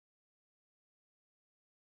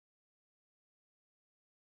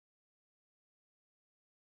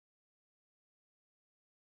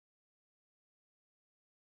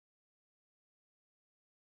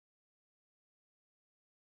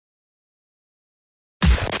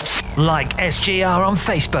Like SGR on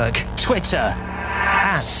Facebook, Twitter,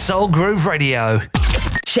 at Soul Groove Radio.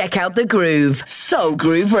 Check out The Groove, Soul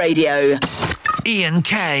Groove Radio. Ian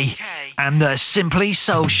K and the Simply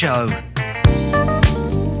Soul Show.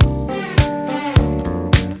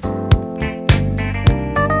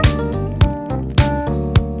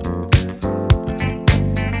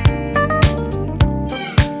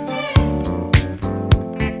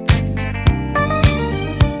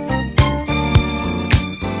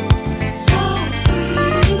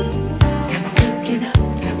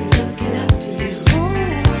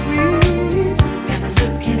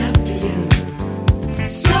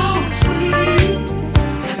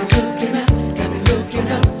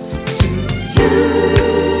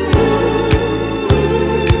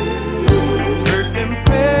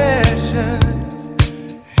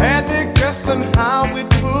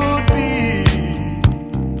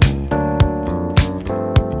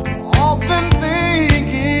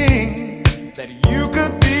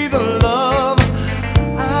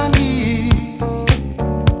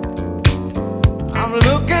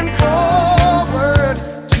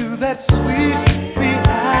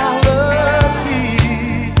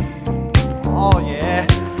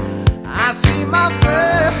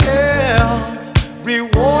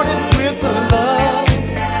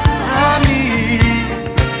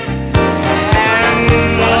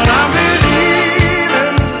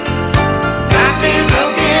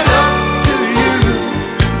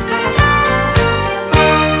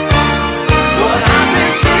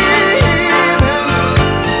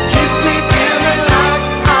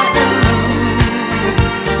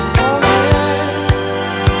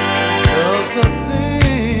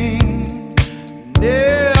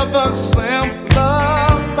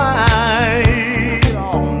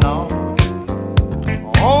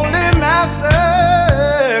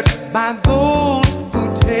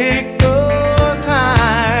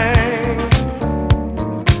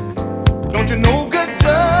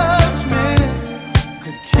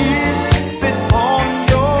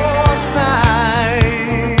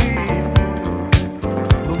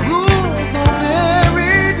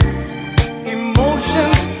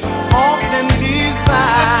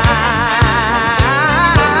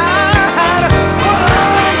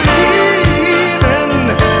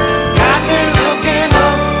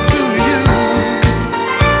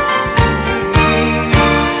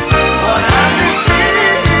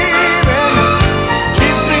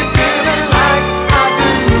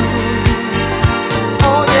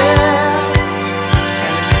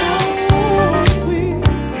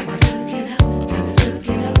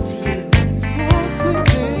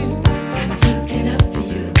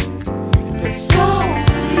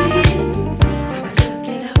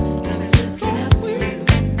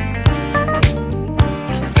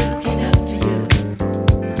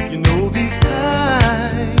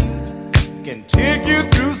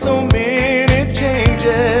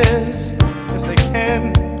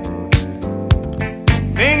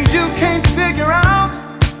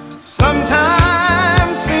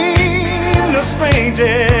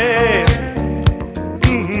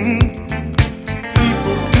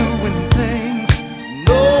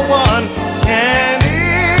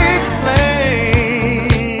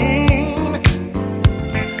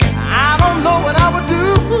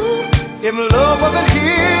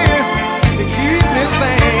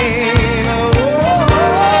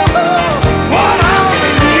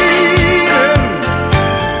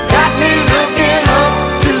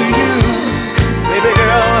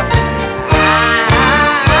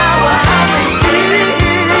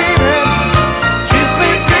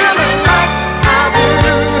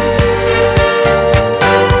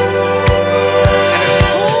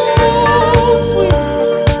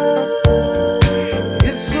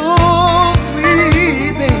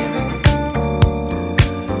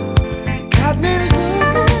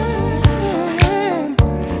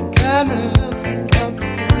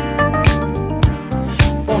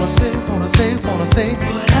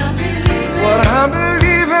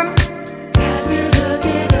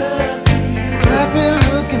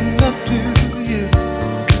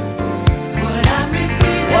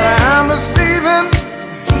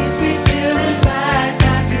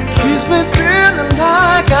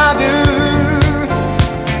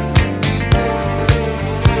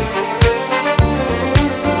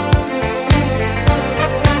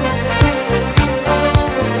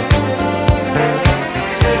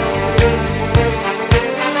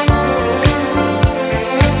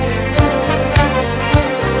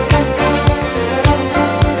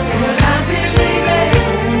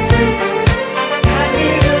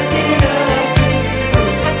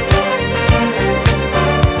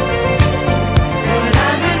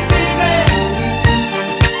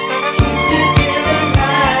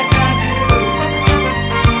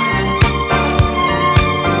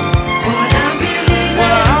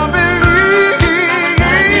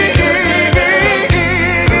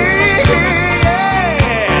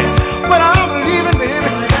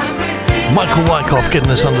 Wycoff getting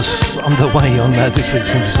us underway on this week's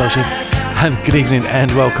Simply Social. Good evening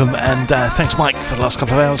and welcome, and thanks Mike for the last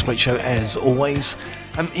couple of hours. Great show as always.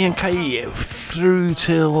 Ian K through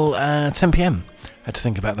till 10 p.m. Had to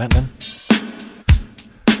think about that then.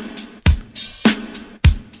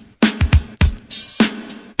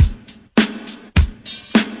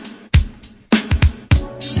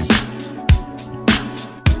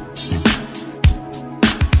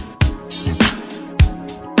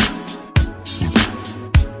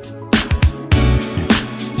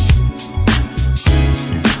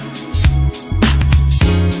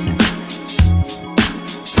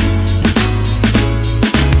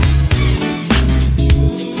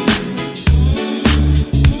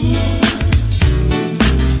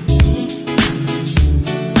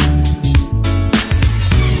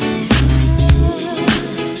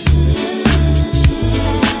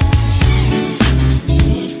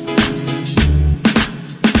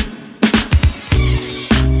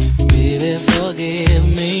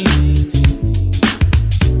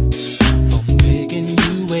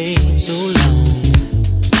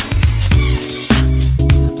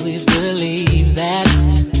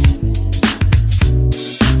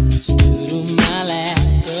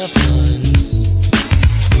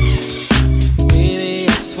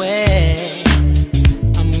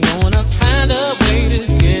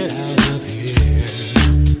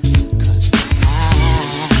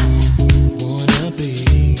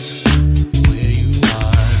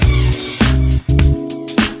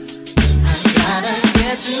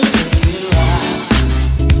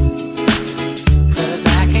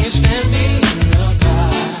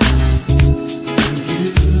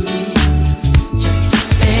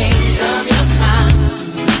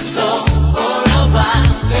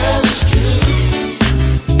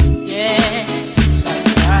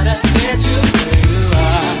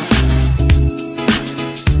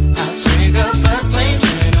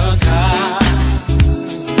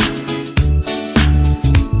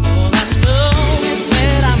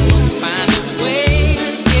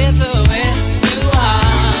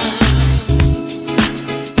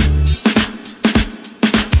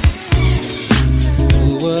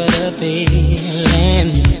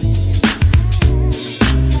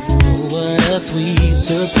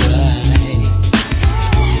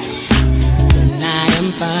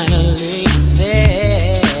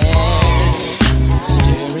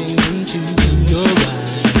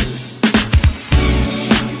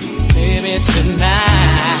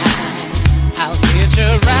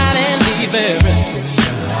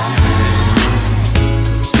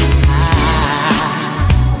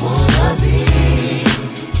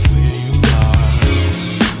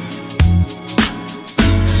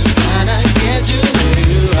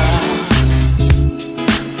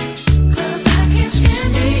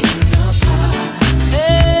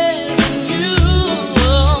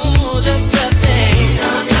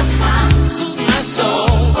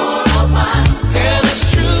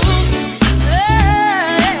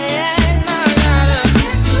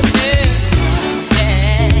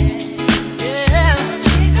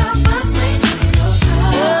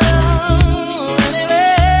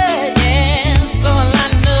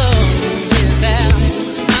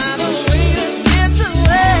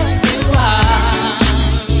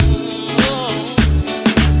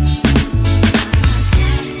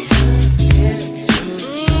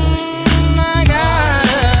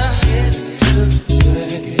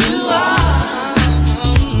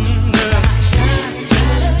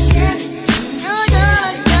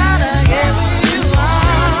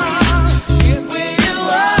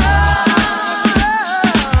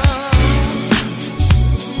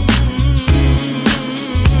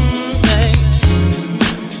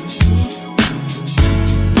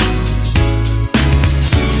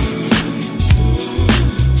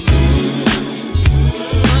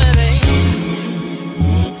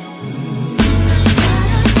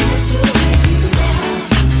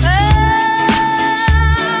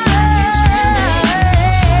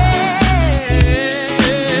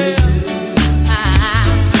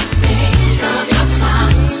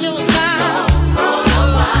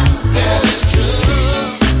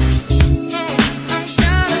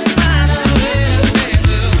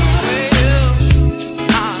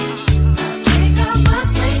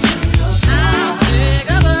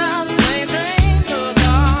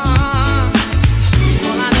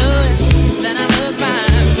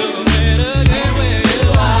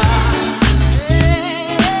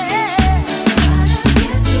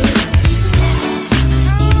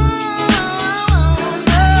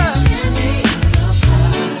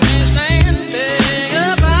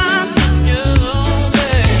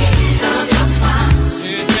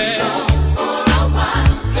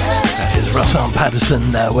 Patterson,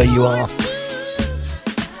 where you are.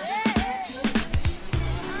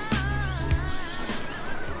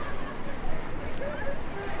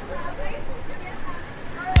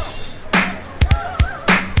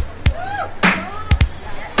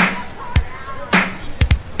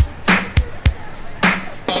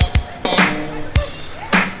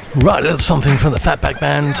 Right, a little something from the Fatback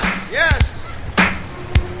band. Yes.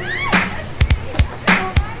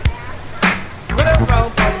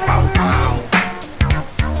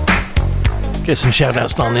 Get some shout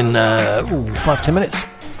outs done in 5-10 minutes.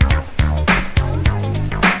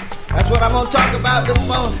 That's what I'm going to talk about this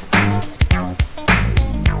morning.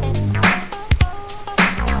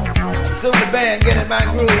 Soon the band get in my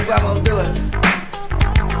groove, I'm going to do it.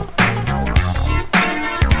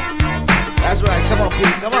 That's right, come on,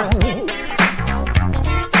 Pete, come on.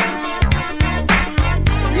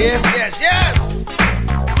 Yes, yes, yes.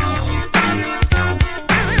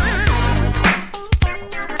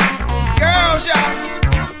 Girls, y'all.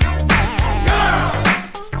 Girls.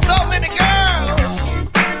 So many girls.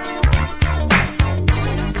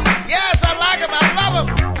 Yes, I like them, I love them.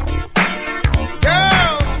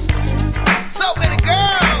 Girls. So many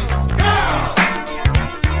girls. Girls.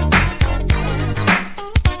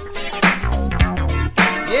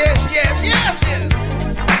 Yes, yes, yes, yes.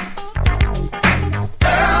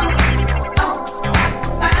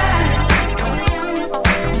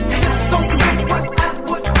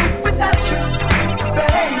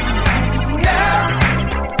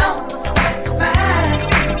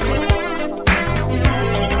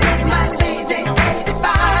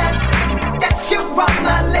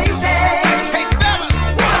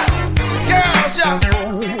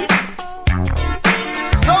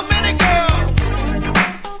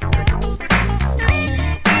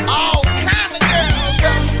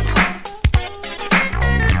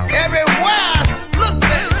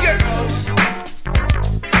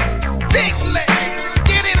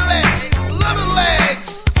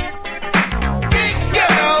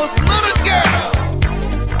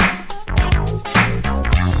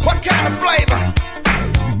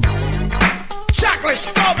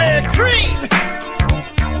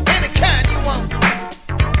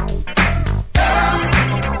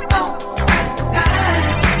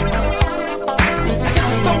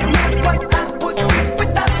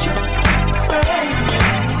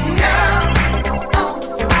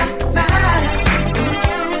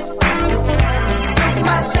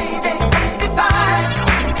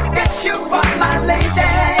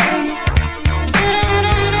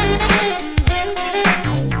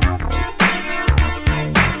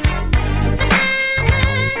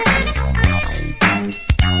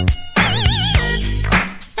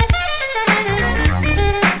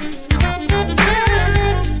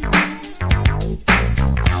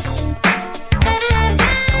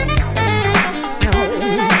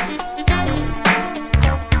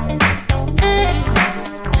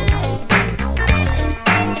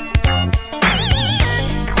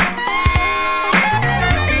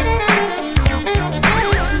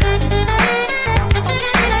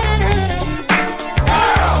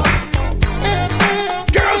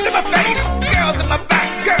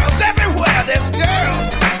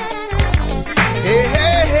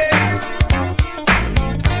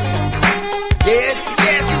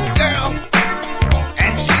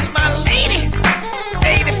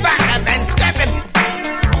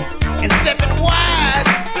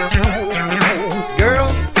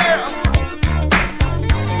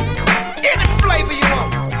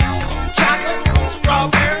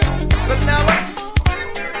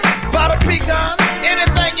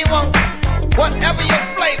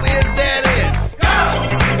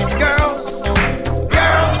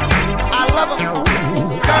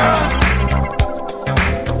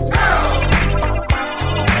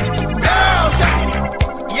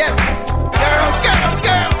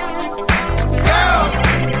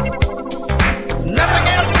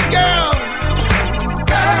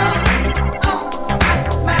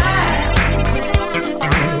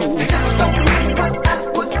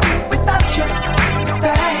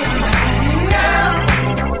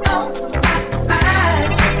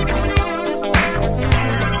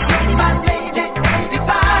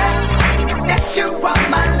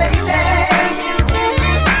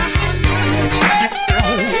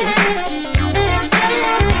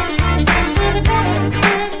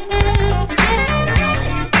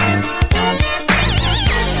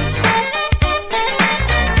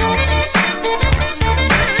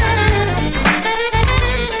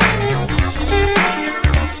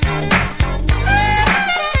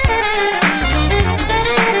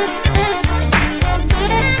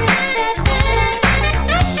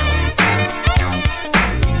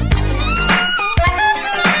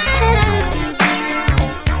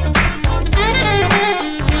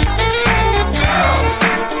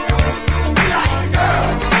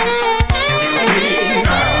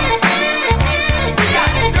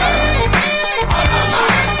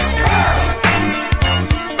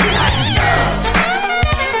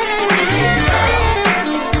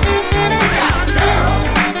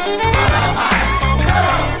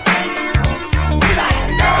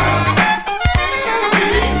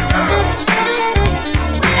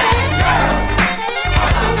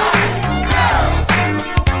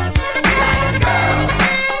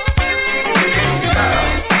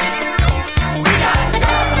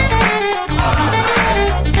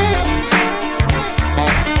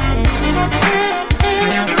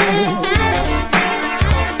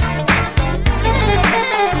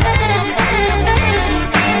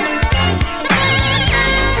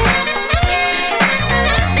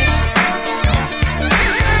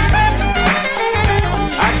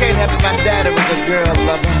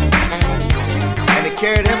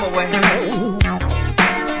 carried him away.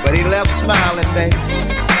 But he left smiling, baby.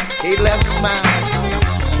 He left smiling.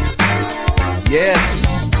 Yes,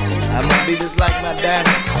 I'm gonna be just like my daddy.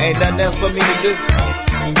 Ain't nothing else for me to do.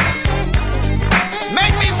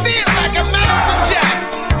 Make me feel like a mountain jack.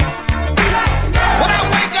 When I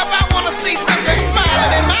wake up, I wanna see something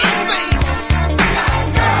smiling in my face.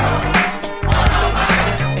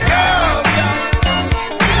 Girl,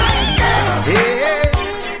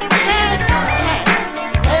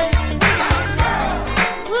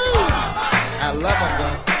 I love him,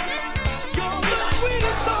 girl. You're the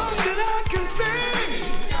sweetest song that I can sing.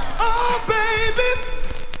 Oh, baby.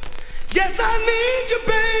 Yes, I need you,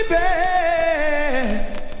 baby.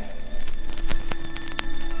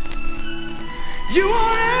 You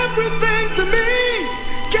are everything to me.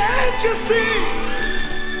 Can't you see?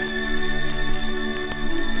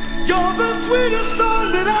 You're the sweetest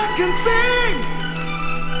song that I can sing.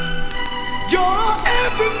 You're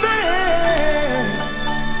everything.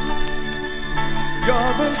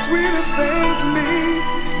 You're the sweetest thing to me.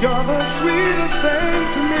 You're the sweetest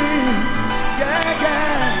thing to me. Yeah,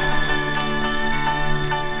 yeah.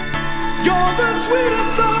 You're the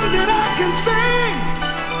sweetest song that I can sing.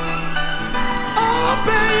 Oh,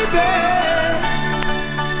 baby.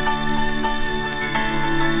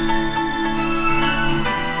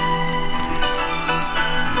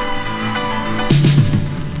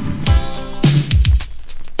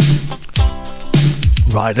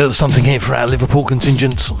 Right, there's something here for our Liverpool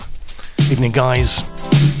contingent. Evening, guys.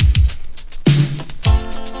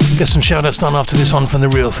 Get some shout-outs done after this one from The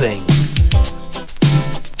Real Thing.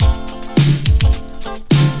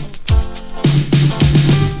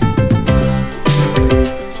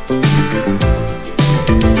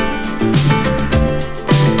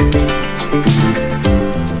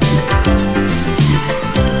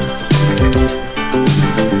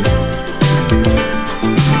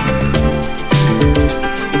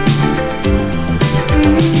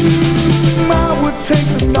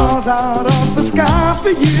 Out of the sky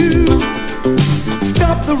for you,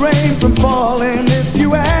 stop the rain from falling if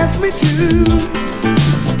you ask me to.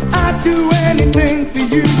 I'd do anything for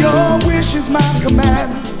you, your wish is my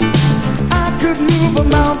command. I could move a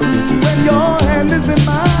mountain when your hand is in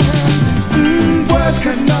my hand. Words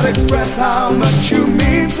cannot express how much you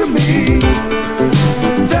mean to me.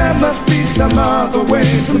 There must be some other way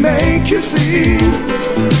to make you see.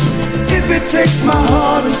 If it takes my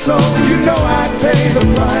heart and soul, you know I'd pay the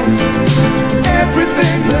price.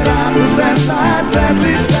 Everything that I possess, I'd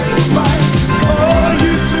gladly sacrifice. Oh,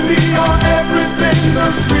 you to me are everything, the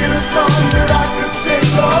sweetest song that I could sing.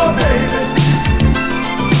 Oh, baby,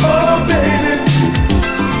 oh, baby.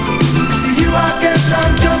 To you I guess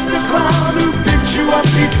I'm just a clown who picks you up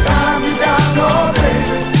each time you're down. Oh,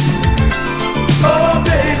 baby, oh,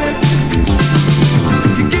 baby.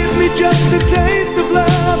 You give me just a taste of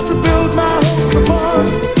love to build my hopes upon.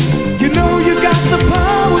 You know you got the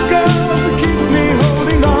power, girl, to keep me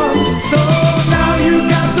holding on. So now you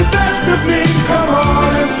got the best of me. Come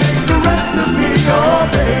on and take the rest of me, oh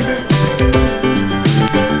baby.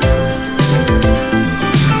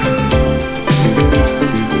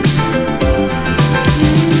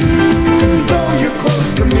 Though you're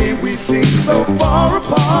close to me, we seem so far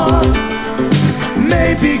apart.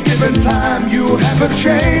 Maybe given time, you'll have a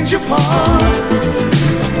change of heart.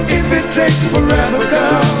 If it takes forever,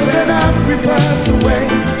 girl, then I'm prepared to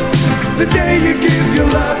wait. The day you give your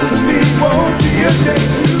love to me won't be a day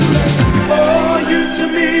too late. Oh, you to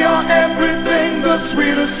me are everything, the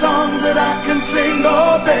sweetest song that I can sing.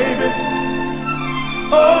 Oh, baby,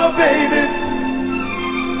 oh, baby.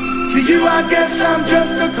 To you I guess I'm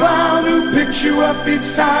just a clown who picks you up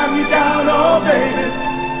each time you're down. Oh, baby,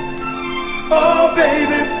 oh,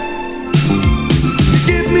 baby.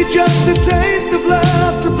 Give me just a taste of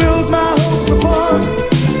love to build my hopes upon.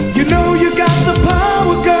 You know you got the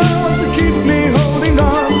power, girl, to keep me holding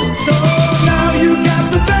on. So now you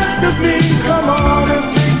got the best of me. Come on and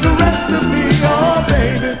take the rest of me, oh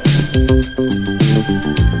baby.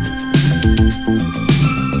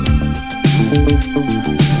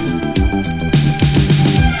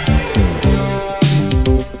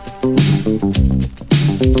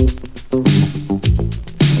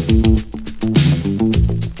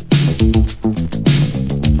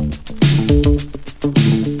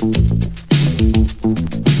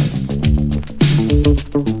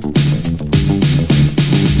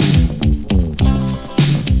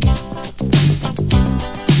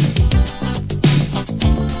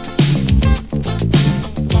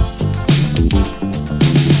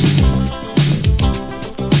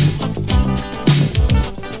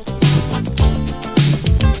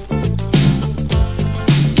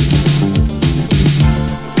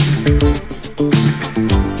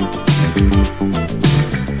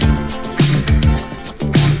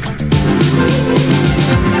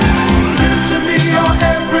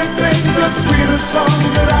 song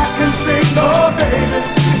that I can sing. Oh baby,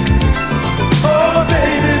 oh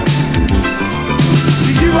baby.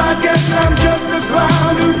 To you I guess I'm just a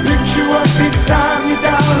clown who picks you up each time you're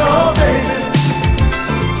down. Oh baby,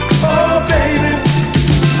 oh baby.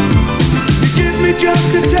 You give me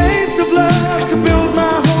just a taste of love to build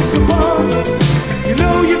my hopes upon. You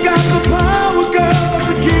know you got the power, girl,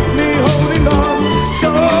 to keep me holding on.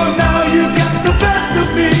 So now you got the best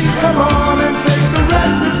of me. Come on and take the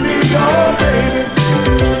rest of me, oh baby.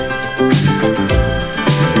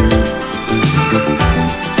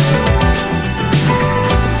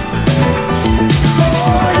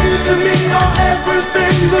 Oh, you to me are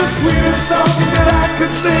everything, the sweetest song that I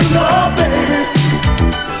could sing, oh baby,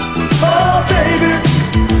 oh baby.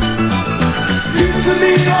 You to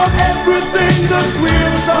me are everything, the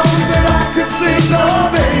sweetest song that I could sing, oh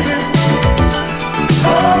baby,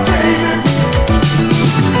 oh baby.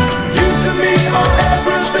 You to me are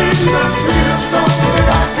everything, the sweetest song that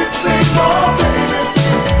I could sing, oh baby,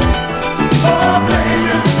 oh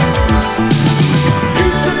baby. You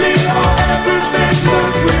to me are everything, the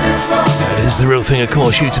sweetest song. That is the real thing, of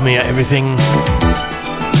course. You to me are everything.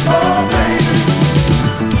 Oh baby.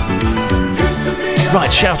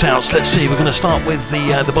 Right, shout outs. Let's see. We're going to start with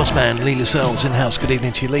the boss man, Lee Lascelles, in house. Good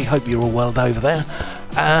evening to you, Lee. Hope you're all well over there.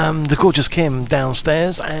 The gorgeous Kim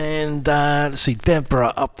downstairs, and let's see,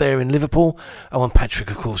 Deborah up there in Liverpool. Oh, and Patrick,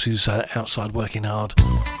 of course, who's outside working hard.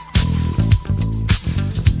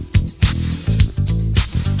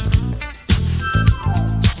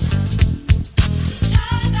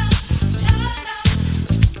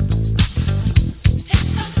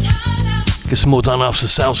 Get some more done after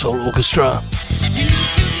Salsoul Orchestra.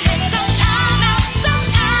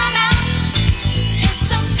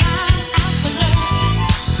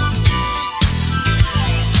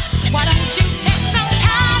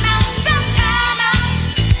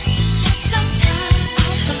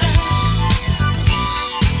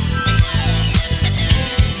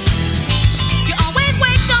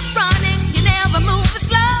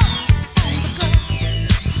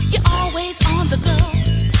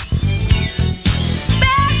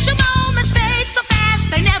 Special moments fade so fast,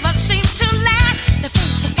 they never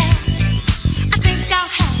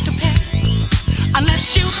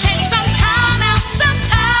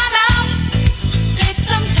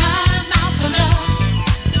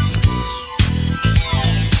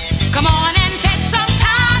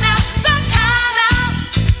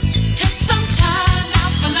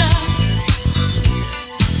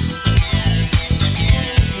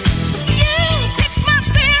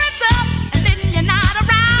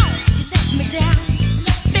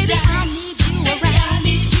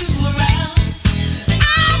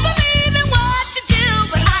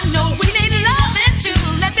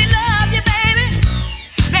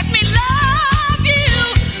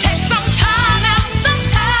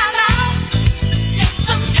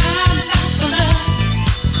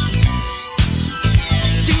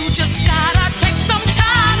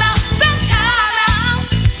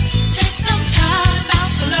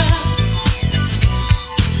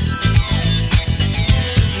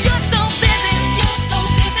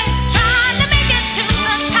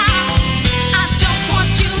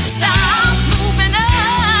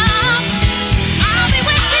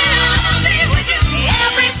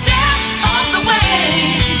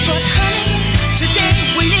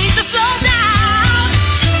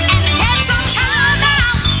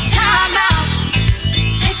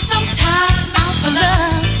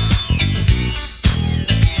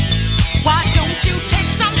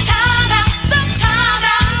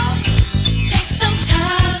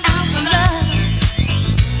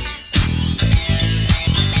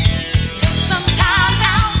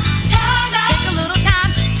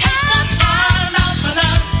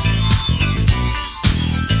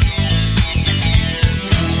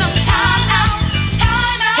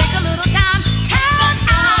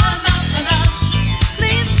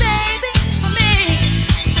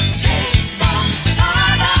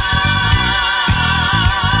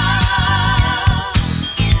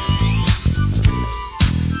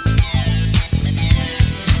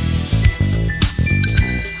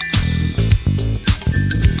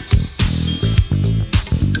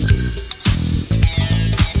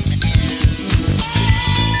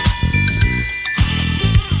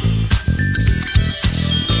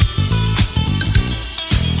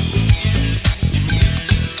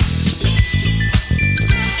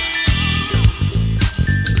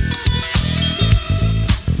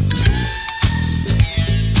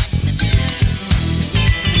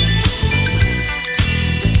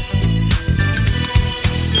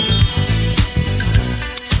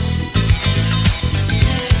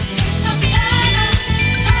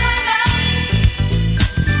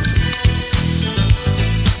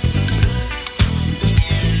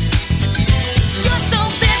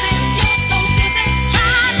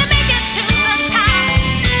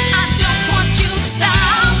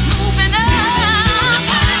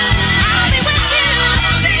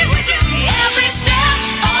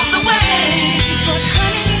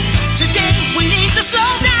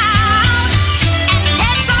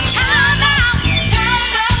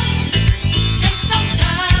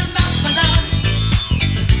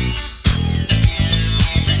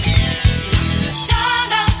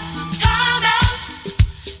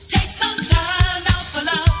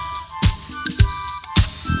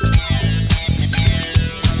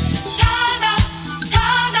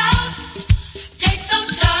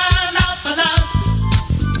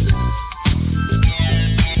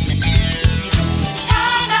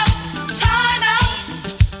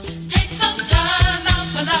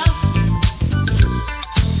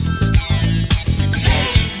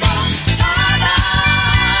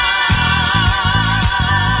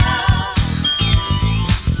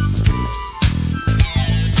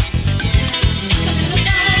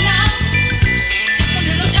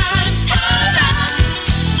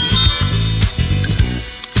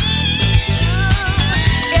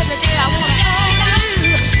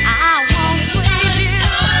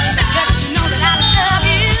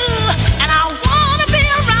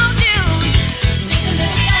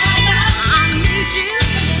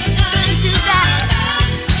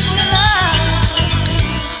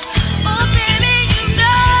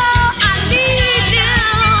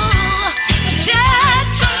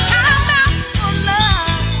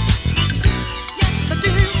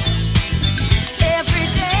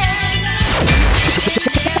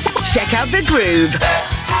out the groove.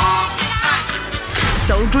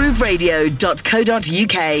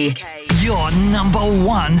 soulgrooveradio.co.uk. Your number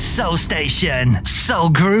one soul station, Soul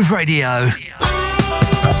Groove Radio.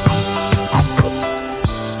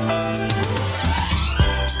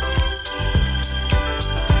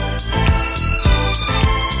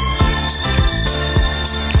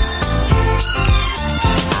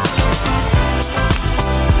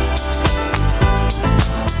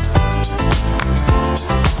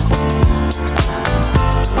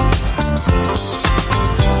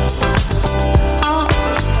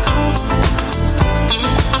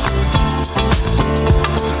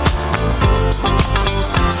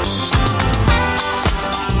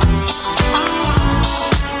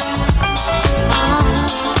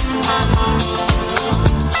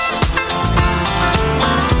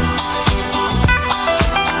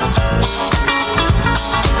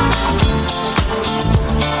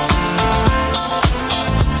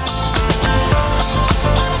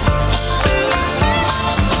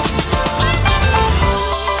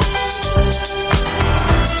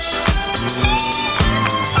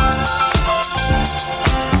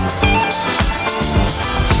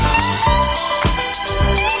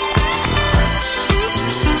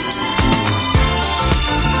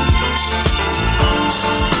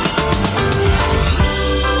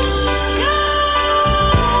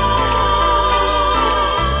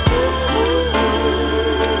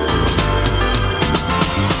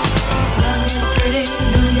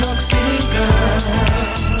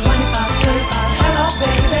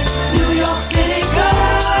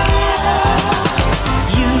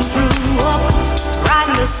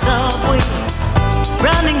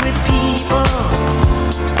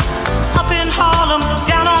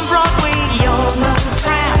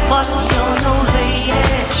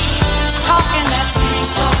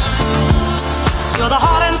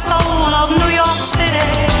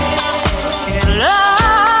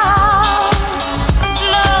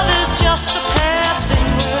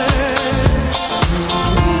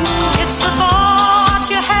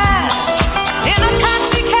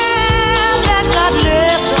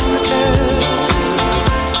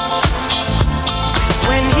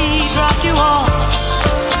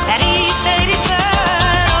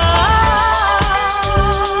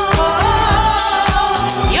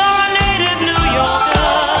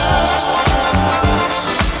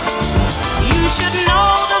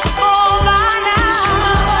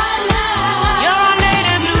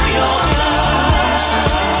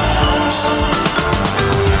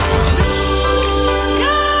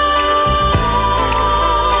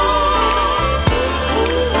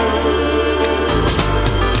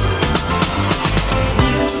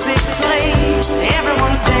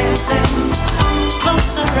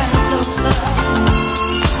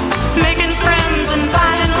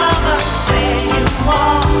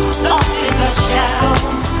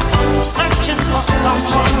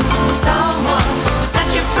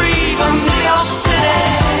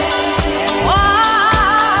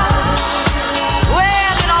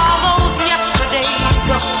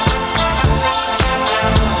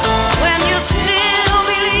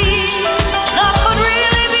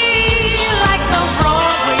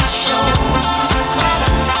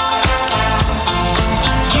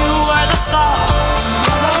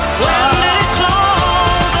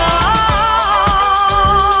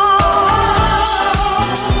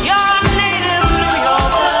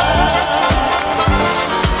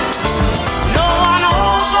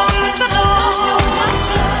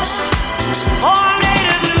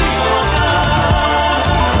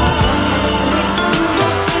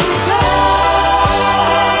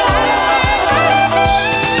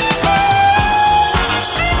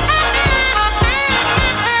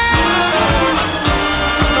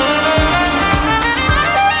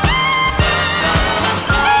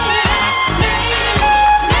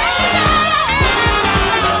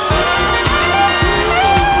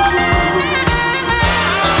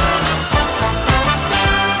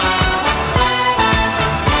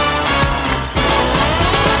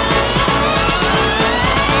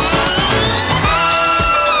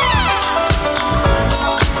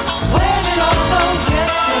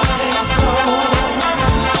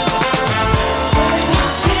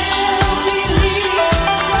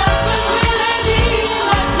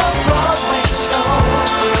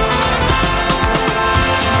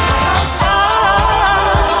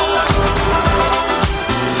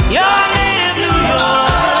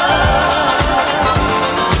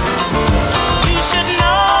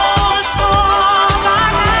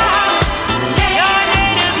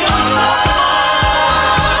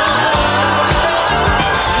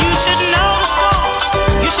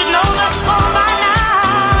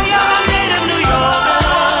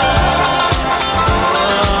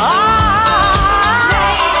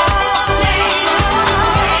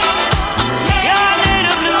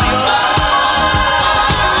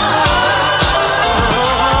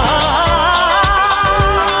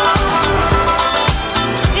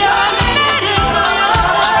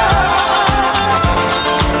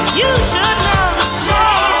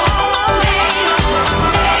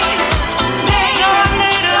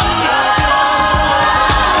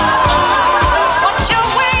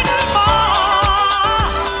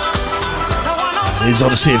 is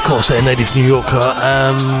Odyssey, of course, a native New Yorker.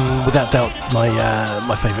 Without doubt,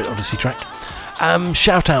 my favourite Odyssey track.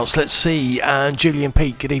 Shout outs, let's see. Julian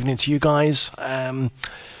Pete, good evening to you guys.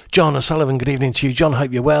 John O'Sullivan, good evening to you. John,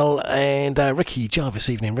 hope you're well. And Ricky Jarvis,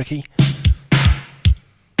 evening, Ricky.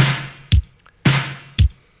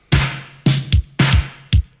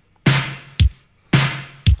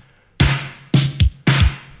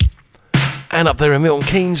 And up there in Milton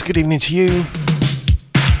Keynes, good evening to you.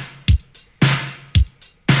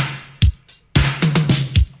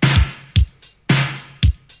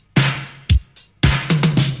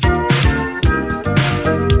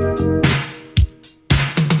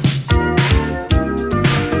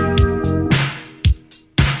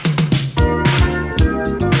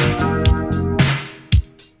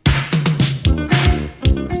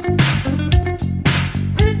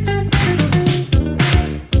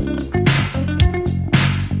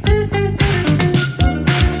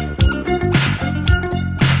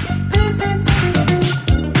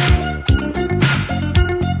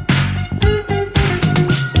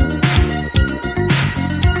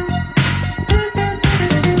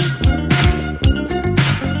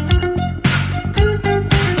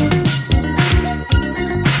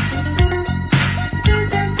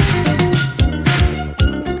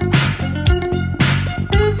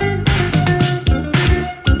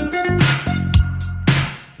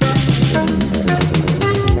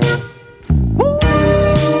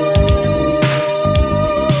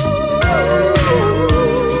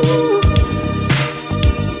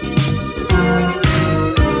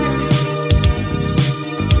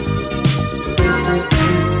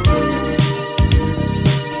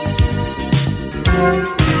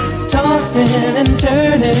 Tossin and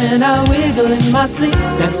turning, I wiggle in my sleep,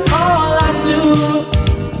 that's all I do.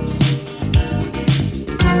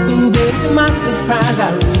 Ooh, baby, to my surprise,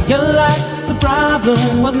 I realized the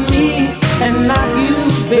problem was me and not you,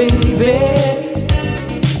 baby.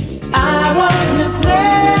 I was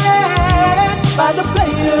misled by the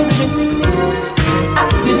player in me. I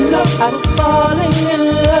didn't know I was falling in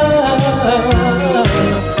love.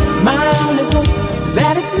 My only hope is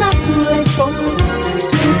that it's not too late for me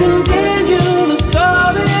to continue the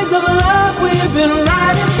stories of love we've been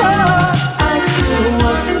writing for. I still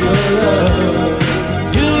want your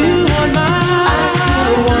love. Do you want mine? I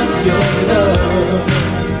still want your love.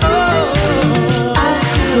 Oh, I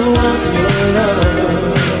still want your love.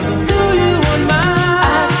 Do you want mine?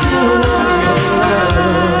 I still want your love.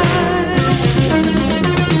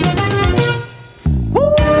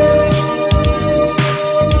 Woo!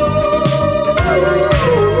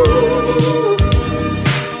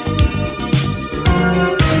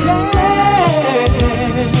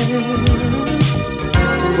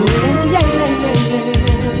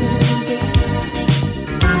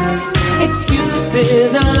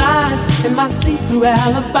 Excuses and lies in my see-through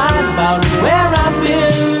alibis about where I've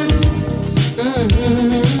been.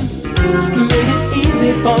 Made it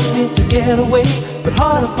easy for me to get away, but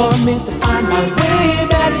harder for me to find my way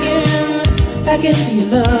back into your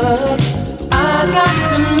love. I got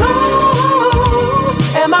to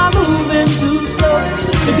know, am I moving too slow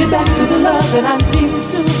to get back to the love that I need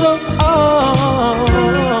to go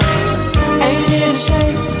on? Ain't it a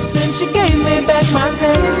shame since you gave me back my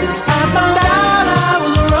hand? I found out I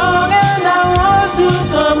was wrong and I want to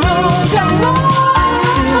come home, come home. I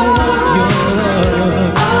still want your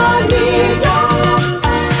love. I need your love.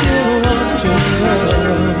 I still want your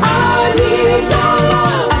love. I need your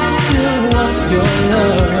love. I still want your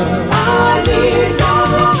love. I need your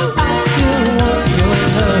love. I still want your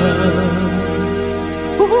love.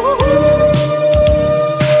 Ooh.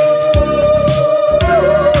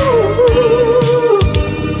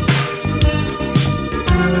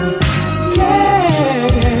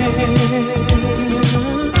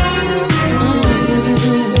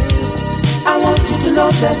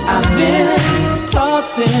 That I've been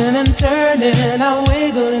tossing and turning, I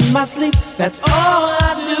wiggle in my sleep, that's all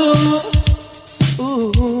I do.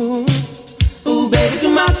 Ooh, ooh, baby, to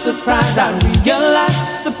my surprise, I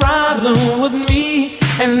realized the problem was me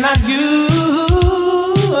and not you.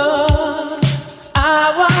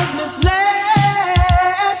 I was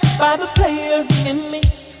misled by the player in me.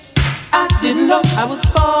 I didn't know I was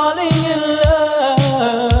falling in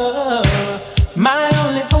love. My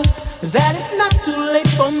only hope is that it's not too late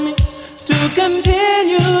for me to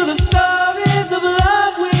continue the stories of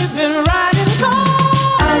love we've been writing for.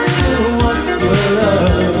 I still want your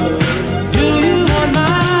love. Do you want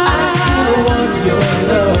mine? I still want your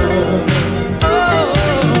love. Oh,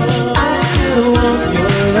 I still want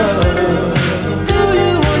your love. Do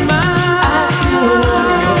you want mine? I still want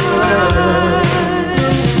your love.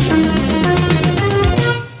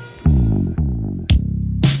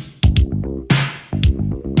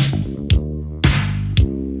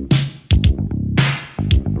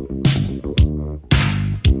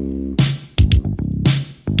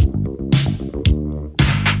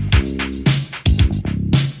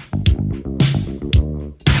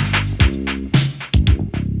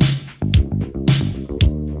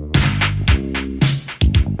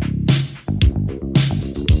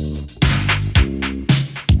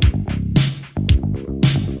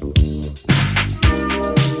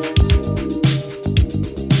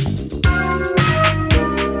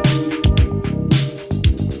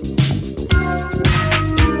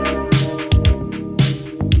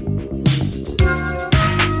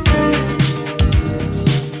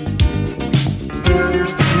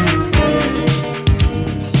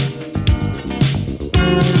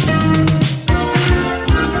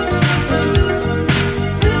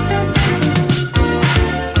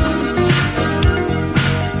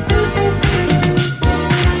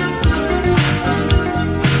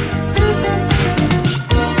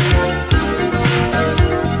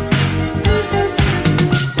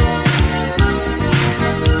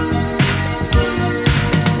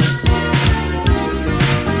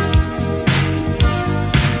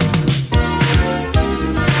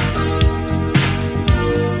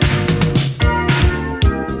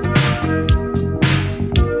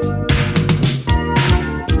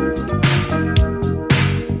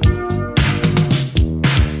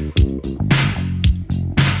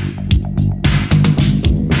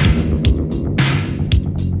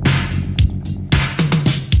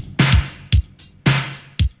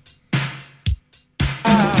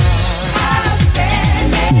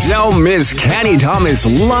 Don't miss Kenny Thomas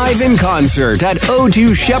live in concert at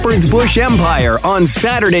O2 Shepherd's Bush Empire on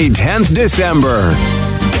Saturday, 10th December.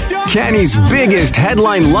 Kenny's biggest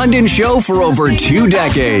headline London show for over 2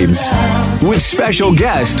 decades. With special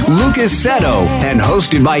guest Lucas Seto and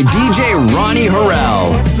hosted by DJ Ronnie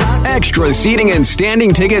Harrell. Extra seating and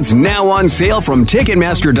standing tickets now on sale from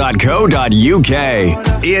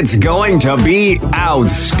Ticketmaster.co.uk. It's going to be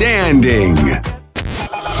outstanding.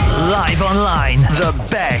 Live online, the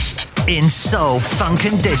best in soul, funk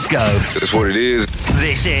and disco. That's what it is.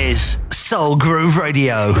 This is Soul Groove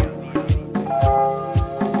Radio.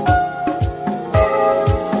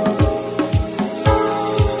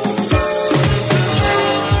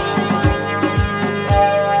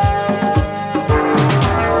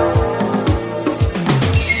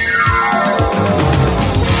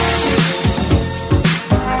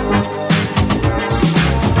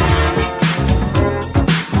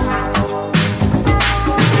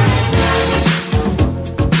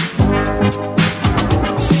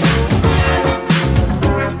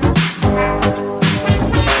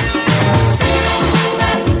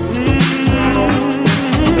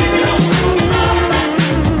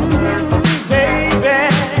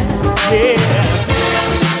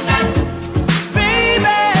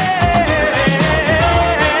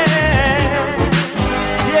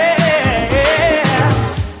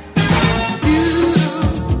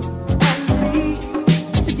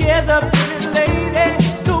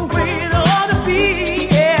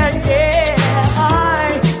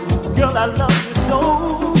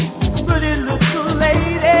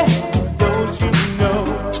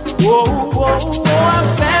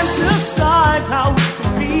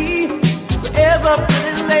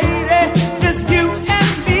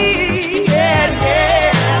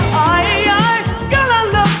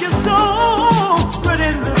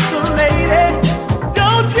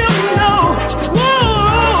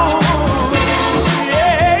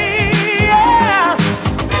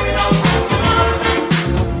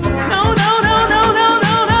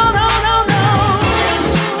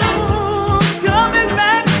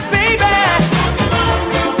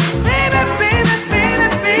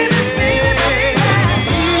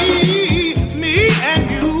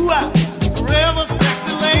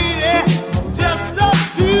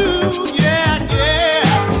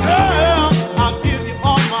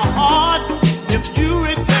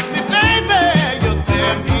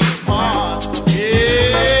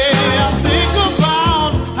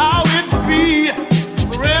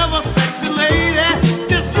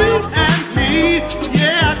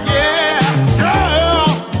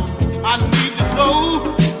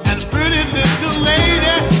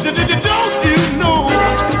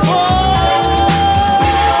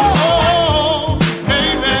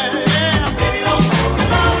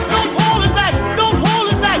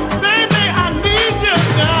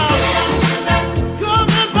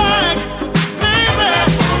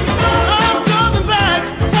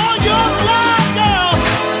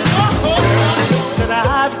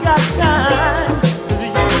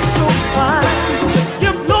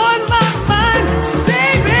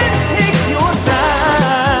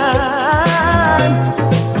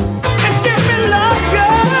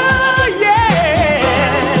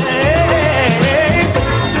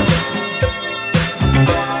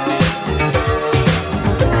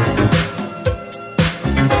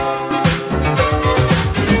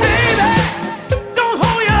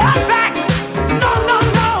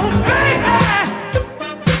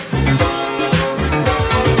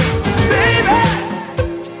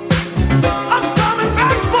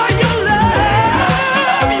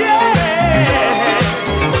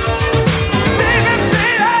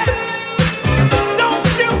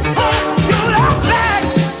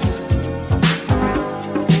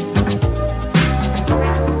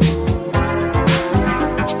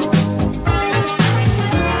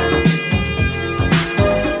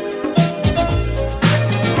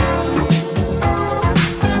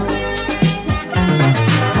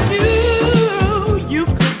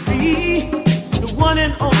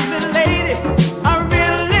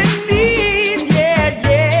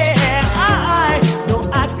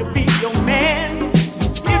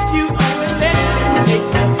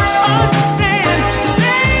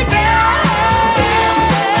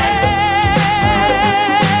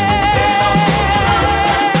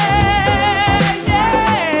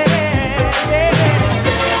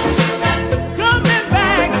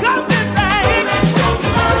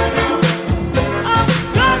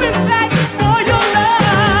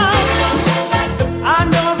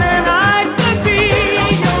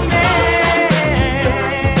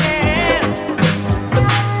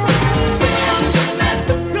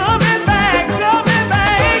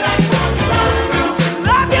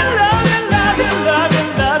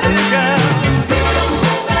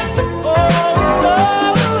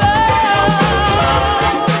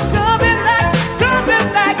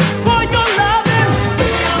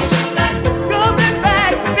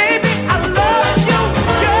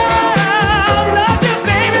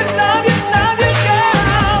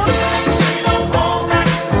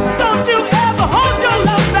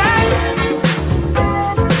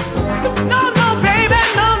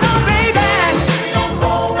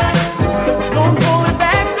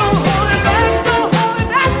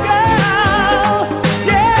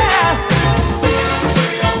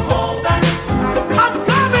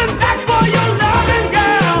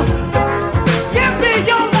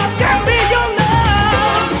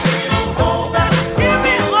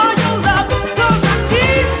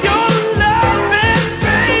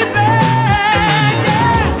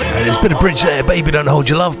 Bit of bridge there, baby, don't hold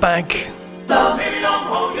your love back. Baby, don't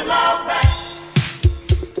hold your love back.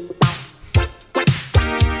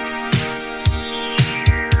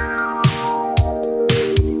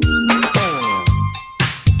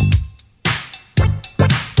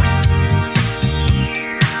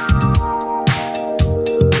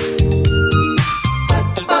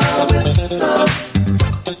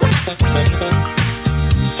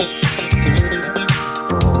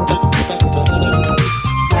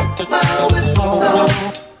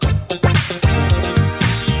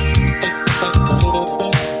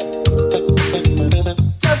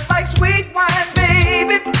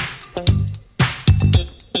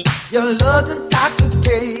 Your love's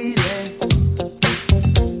intoxicating.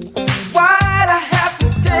 Why'd I have to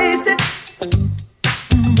taste it?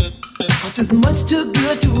 'Cause it's much too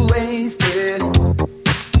good to waste it.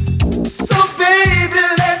 So baby,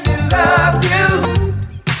 let me love you.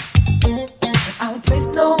 I'll place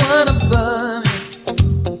no one above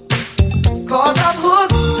you. 'Cause I'm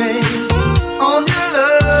hooked, baby, on your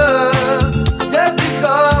love. Just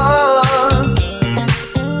because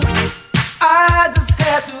I just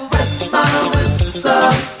had to my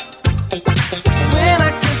whistle. When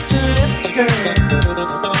I kissed your lips, girl,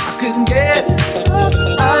 I couldn't get it.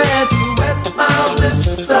 I had to wet my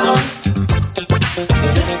whistle.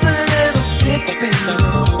 Just a little bit, baby,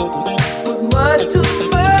 was much too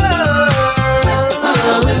much. My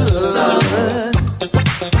whistle.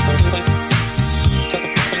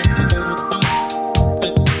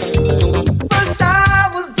 First I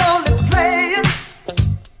was only playing.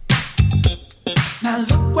 Now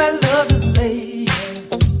look where love is laying,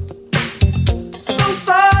 so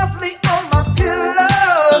softly on my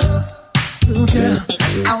pillow. Ooh, girl,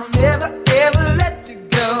 I'll never ever let you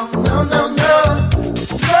go. No, no, no.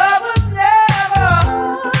 Love was never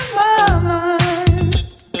on my mind.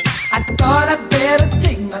 I thought I'd better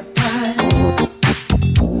take my time,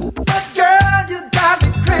 but girl, you got me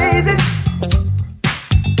crazy.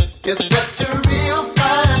 You're such a real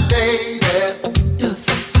fine lady. You're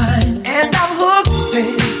so fine, and I'm hooked,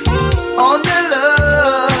 baby, on your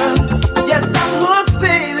love. Yes, I'm hooked,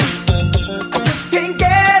 baby. I just can't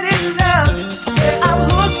get enough. Said I'm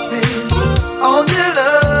hooked, baby, on your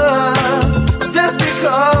love. Just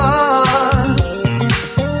because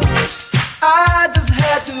I just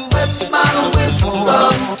had to wet my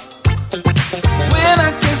whistle. When I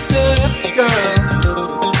kissed your lips, girl,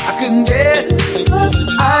 I couldn't get it.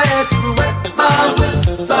 I had to wet my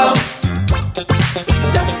whistle.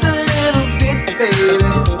 Just a little bit, baby,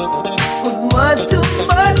 was much too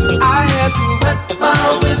much. I had to wet my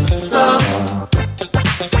whistle.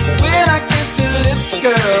 When I kissed your lips,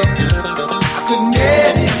 girl, I couldn't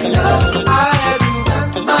get enough. I had to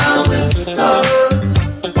wet my whistle.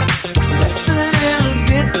 Just a little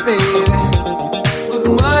bit, baby, was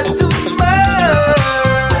much too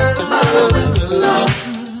much. My whistle.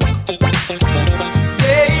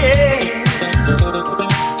 Yeah, yeah.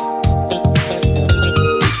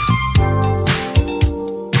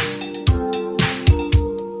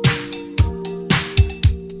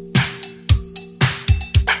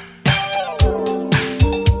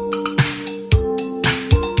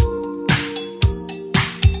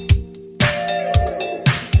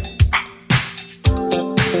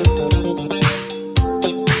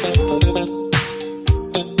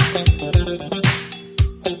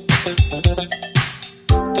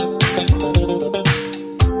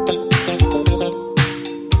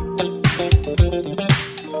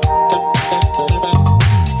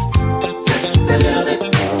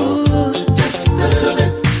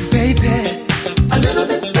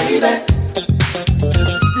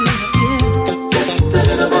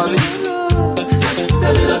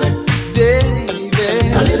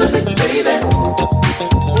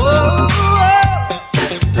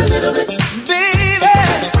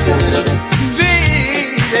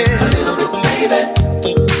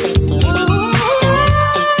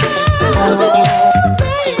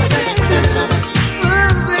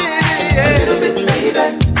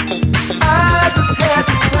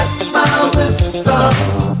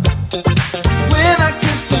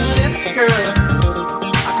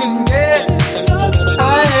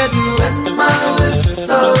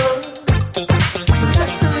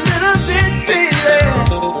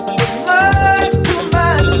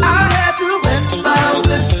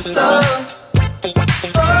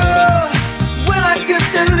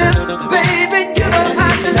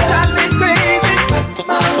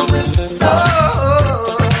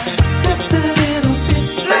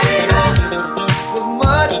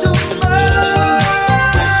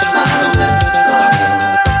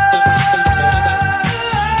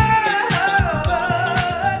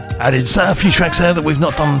 Added a few tracks there that we've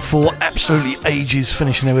not done for absolutely ages,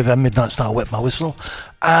 finishing there with a Midnight Star, Wet My Whistle.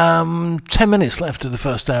 10 minutes left of the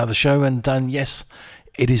first hour of the show, and yes,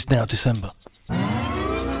 it is now December.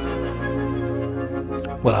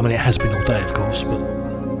 Well, I mean, it has been all day, of course,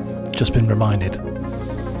 but just been reminded.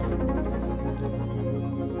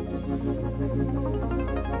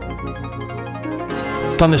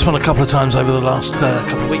 Done this one a couple of times over the last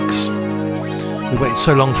couple of weeks. We waited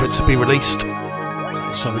so long for it to be released,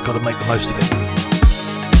 so we've got to make the most of it.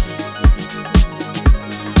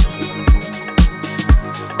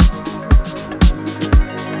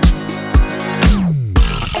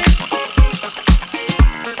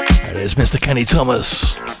 There is Mr. Kenny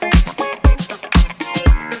Thomas.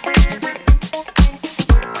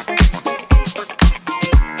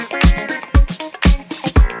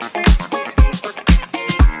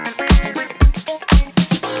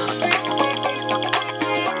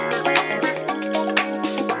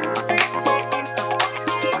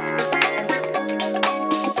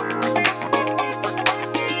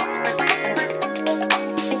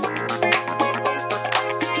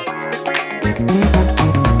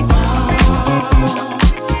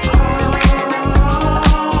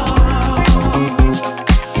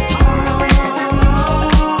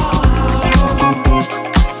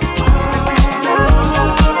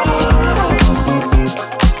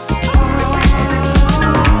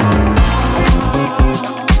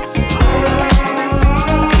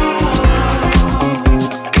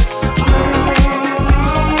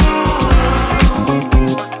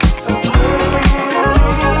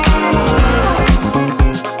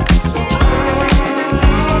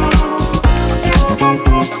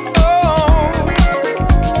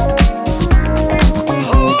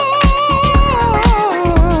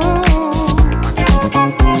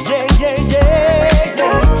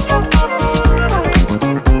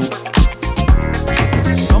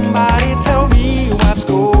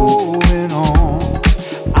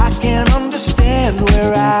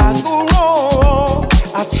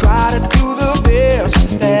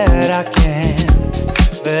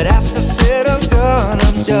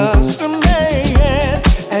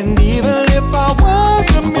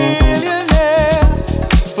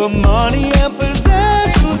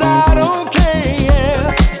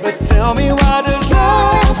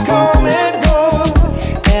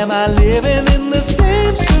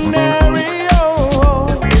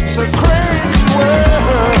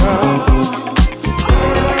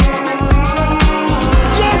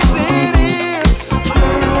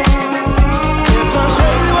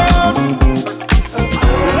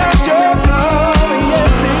 Just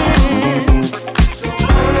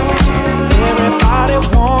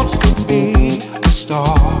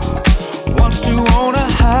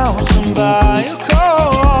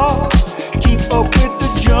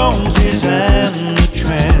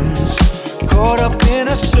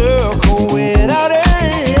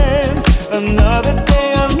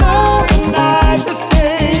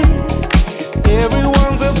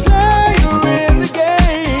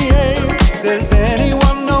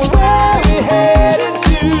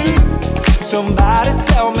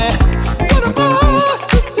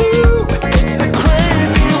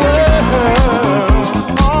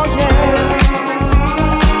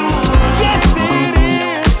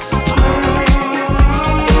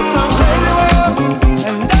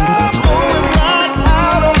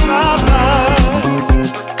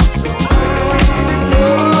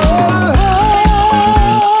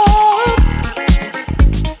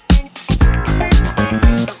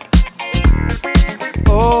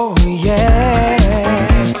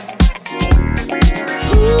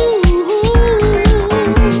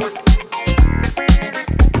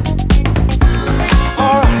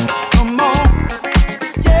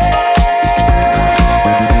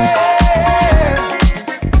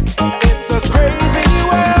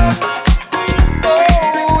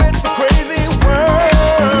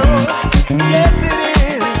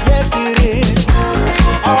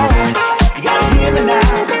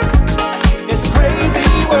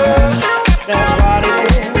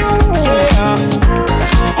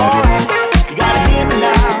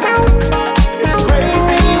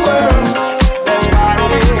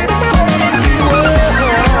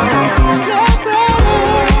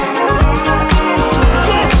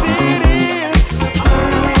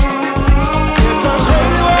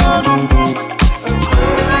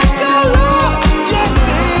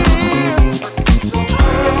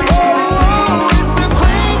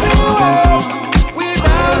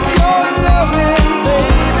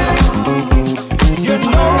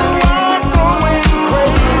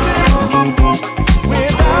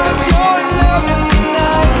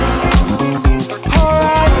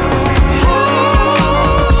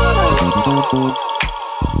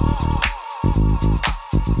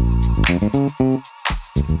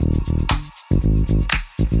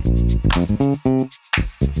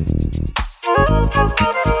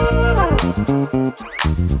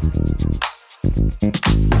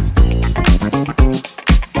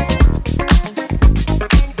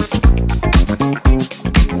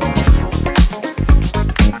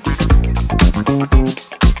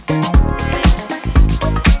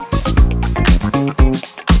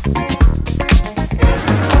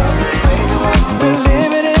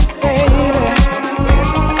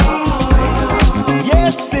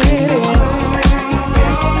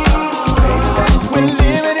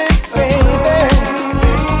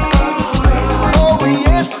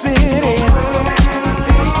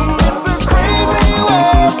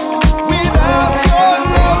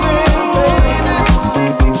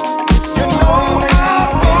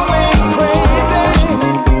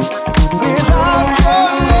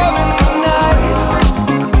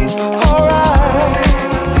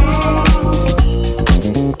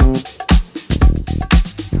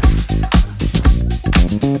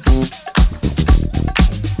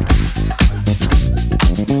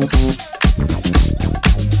So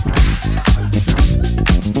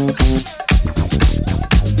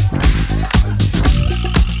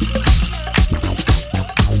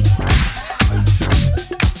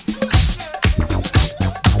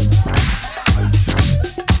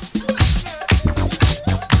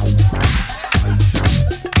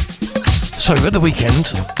at the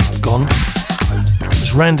weekend gone, I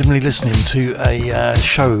was randomly listening to a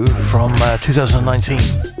show from 2019.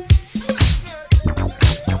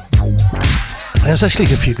 And there's actually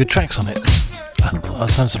a few good tracks on it. I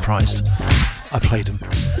sound surprised. I played them.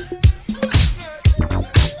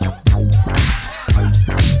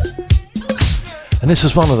 And this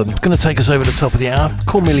was one of them. Going to take us over the top of the hour.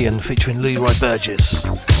 Cormillion featuring Leroy Burgess.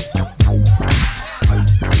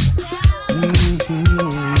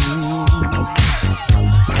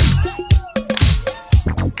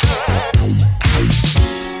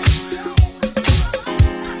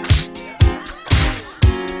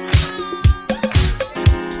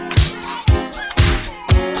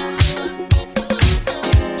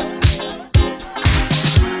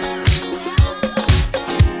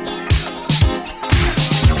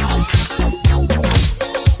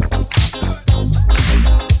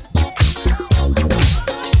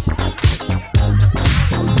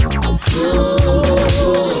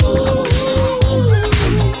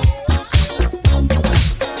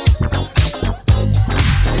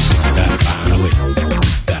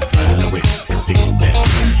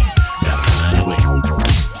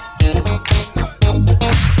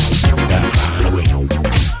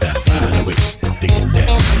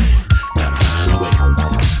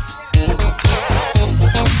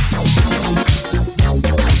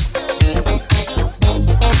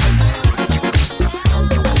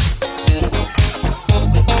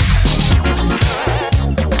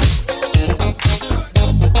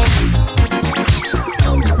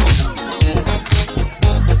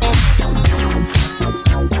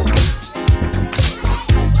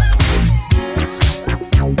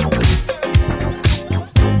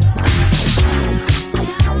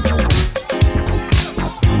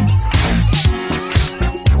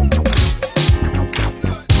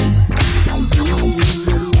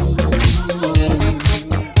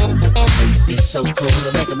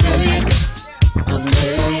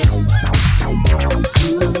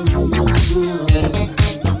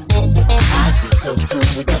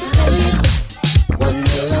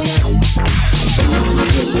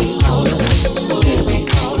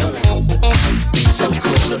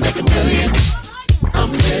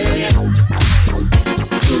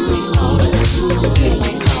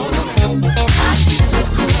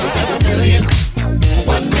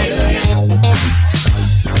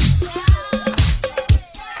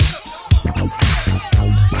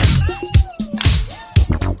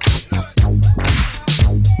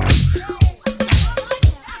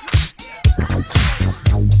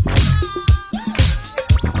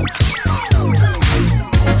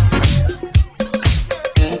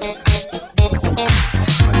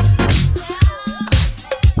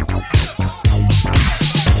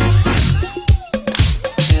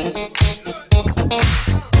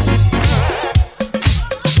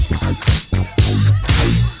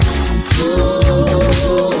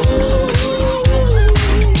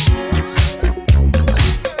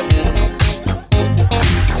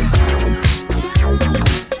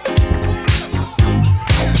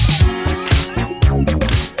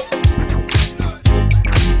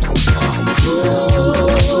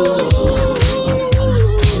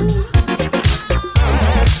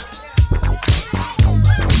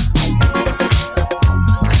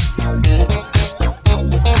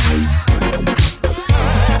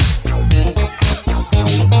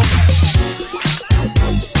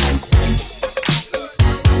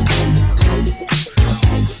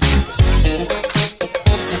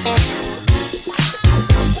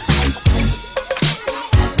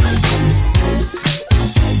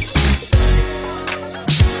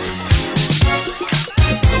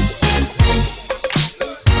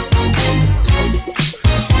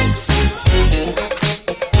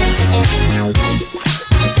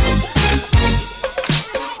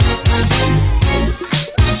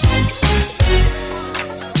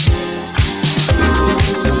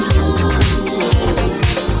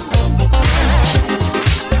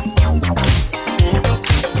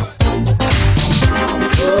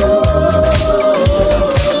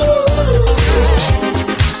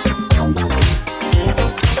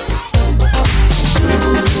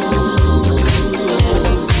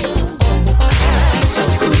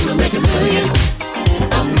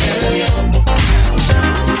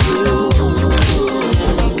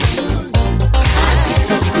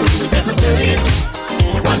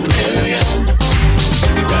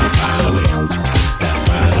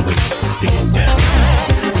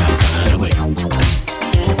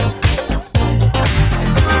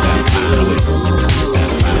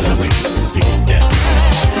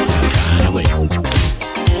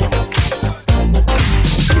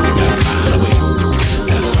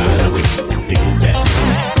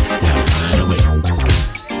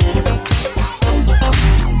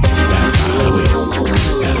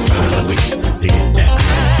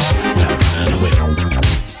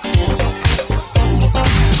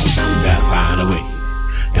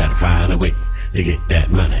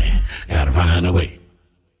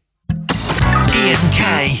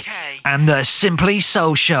 and the Simply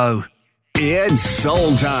Soul Show. It's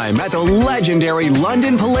soul time at the legendary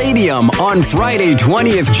London Palladium on Friday,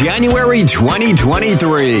 20th January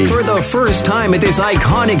 2023. For the first time at this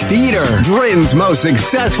iconic theater, Britain's most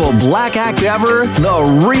successful black act ever,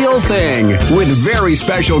 The Real Thing, with very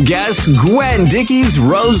special guest Gwen Dickey's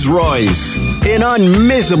Rolls Royce. An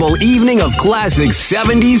unmissable evening of classic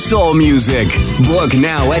 70s soul music. Book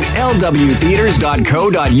now at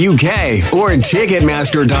lwtheaters.co.uk or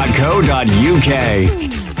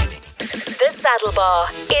ticketmaster.co.uk. The Saddle Bar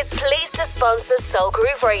is pleased to sponsor Soul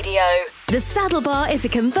Groove Radio. The Saddle Bar is a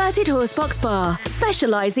converted horsebox bar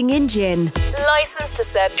specialising in gin. Licensed to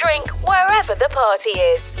serve drink wherever the party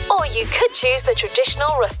is. Or you could choose the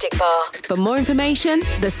traditional rustic bar. For more information,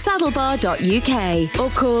 thesaddlebar.uk or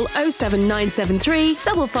call 07973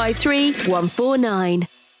 553 149.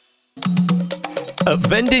 At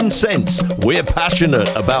Vending Sense, we're passionate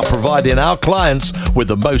about providing our clients with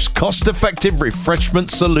the most cost-effective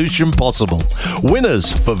refreshment solution possible.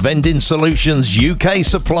 Winners for Vending Solutions UK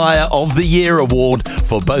Supplier of the Year Award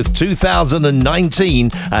for both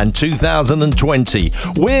 2019 and 2020.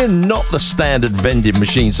 We're not the standard vending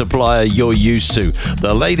machine supplier you're used to.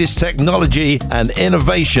 The latest technology and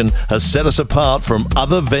innovation has set us apart from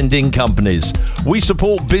other vending companies. We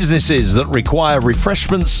support businesses that require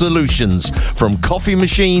refreshment solutions from coffee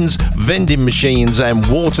machines, vending machines and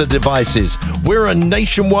water devices. We're a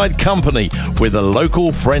nationwide company with a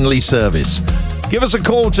local friendly service. Give us a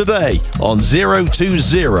call today on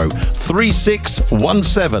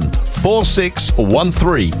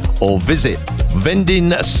 020-3617-4613 or visit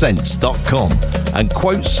vendingsense.com and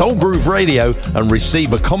quote Soul Groove Radio and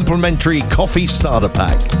receive a complimentary coffee starter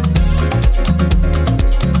pack.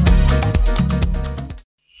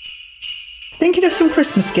 Thinking of some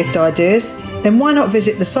Christmas gift ideas? Then why not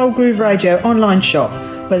visit the Soul Groove Radio online shop,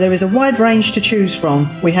 where there is a wide range to choose from.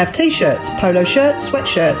 We have t-shirts, polo shirts,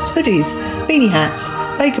 sweatshirts, hoodies, beanie hats,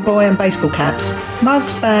 Baker Boy and baseball caps,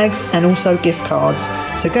 mugs, bags and also gift cards.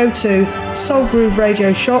 So go to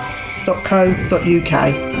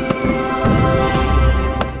soulgrooveradioshop.co.uk.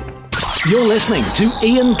 You're listening to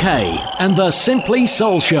Ian Kay and the Simply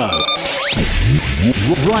Soul Show.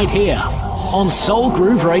 Right here on Soul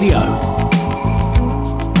Groove Radio.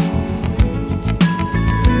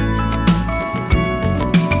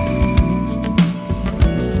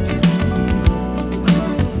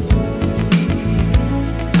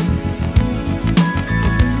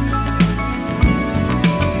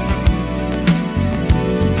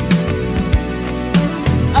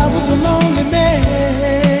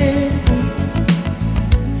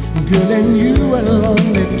 And you were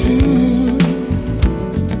lonely too.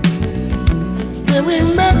 When we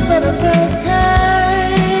met for the first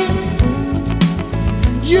time,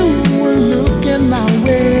 you were looking my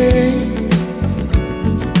way,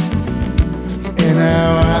 and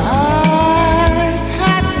our eyes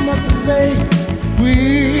had so much to say.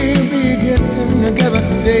 We'll be getting together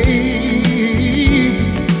today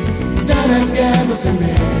down at Galveston.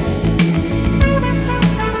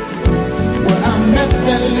 I met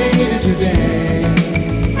that lady today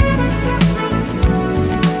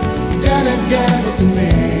down at Galveston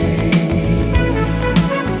Bay.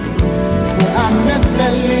 Well, I met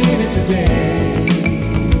that lady today.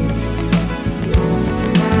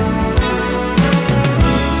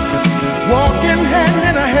 Walking hand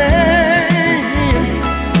in hand.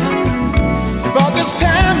 For this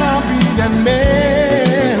time I'll be that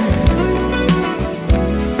man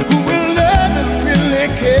who will love and really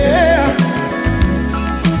care.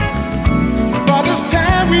 This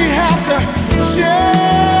time we have to share.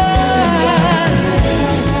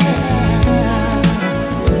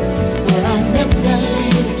 Well, I met that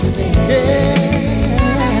lady today.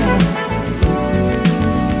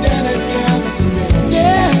 Down at Galveston.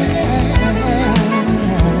 Yeah.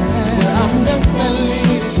 Well, I met that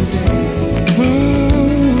lady today.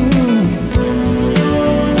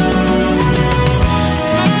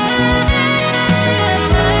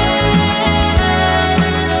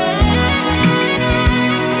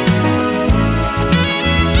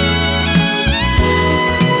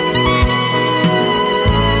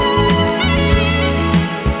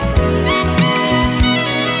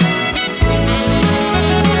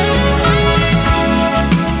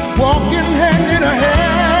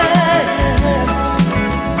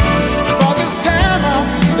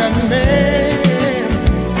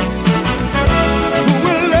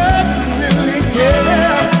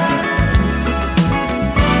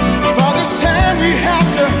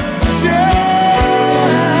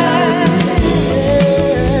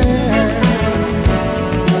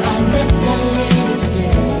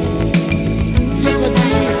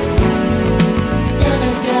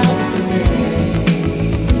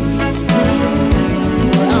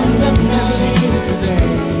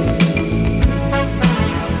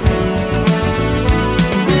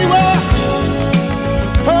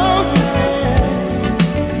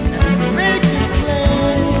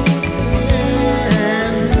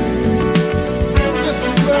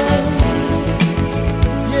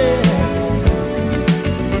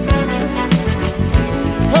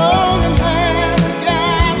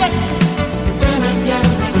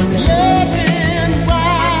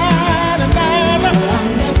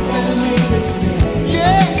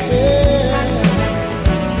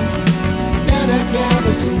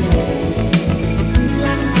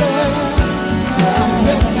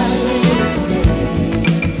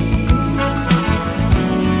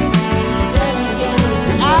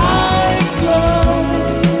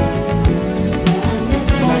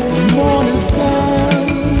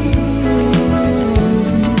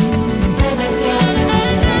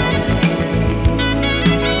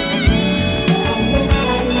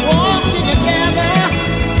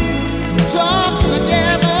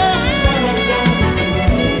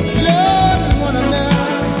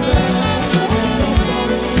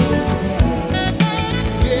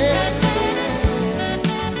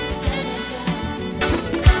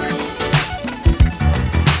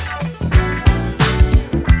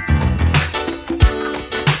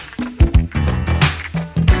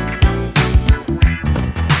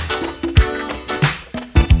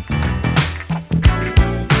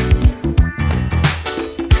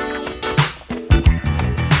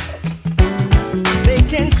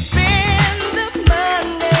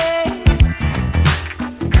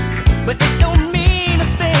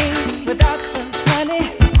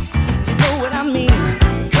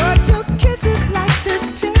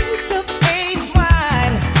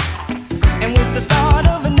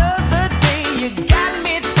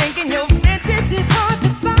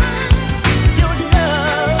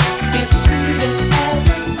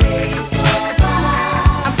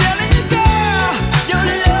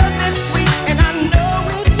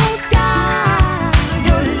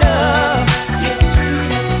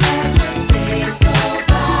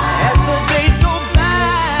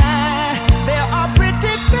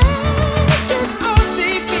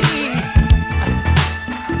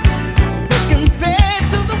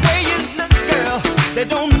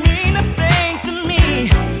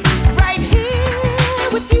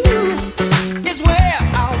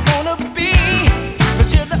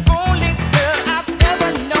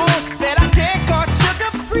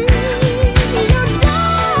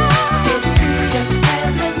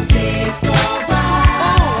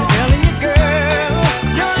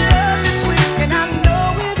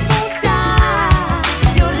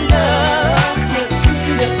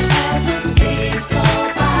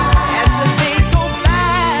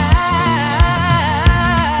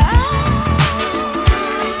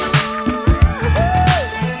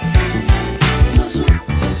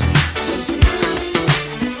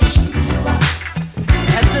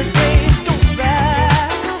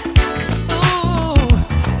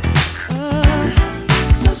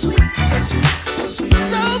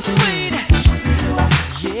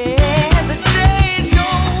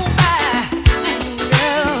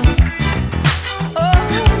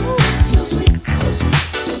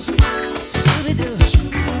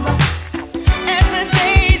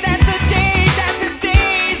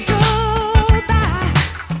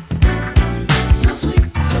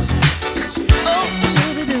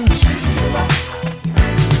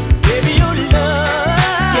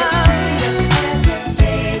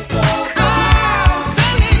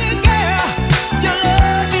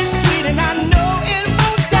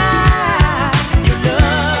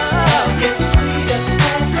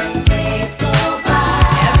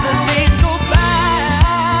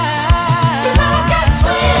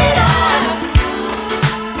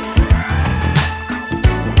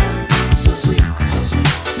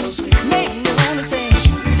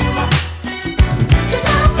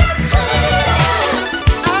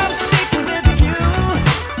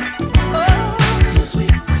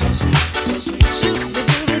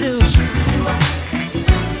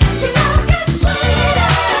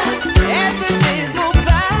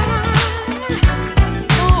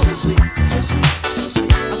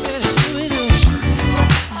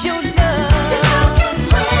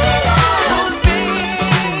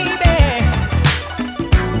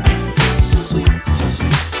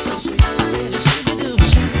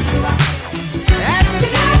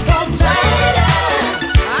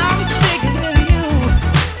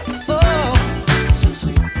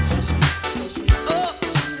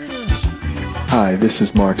 Hi, this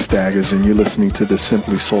is Marc Staggers, and you're listening to the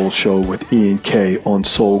Simply Soul Show with Ian K on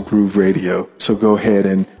Soul Groove Radio. So go ahead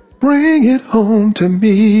and bring it home to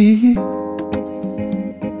me.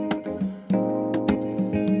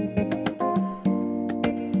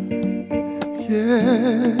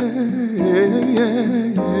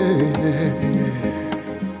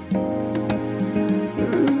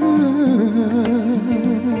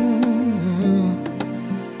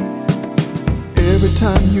 Every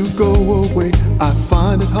time you go away, I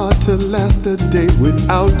find it hard to last a day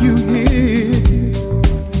without you here.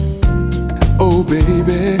 Oh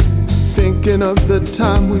baby, thinking of the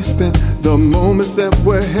time we spent, the moments that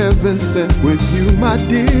were heaven sent with you, my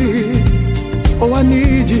dear. Oh, I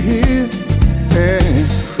need you here. Hey.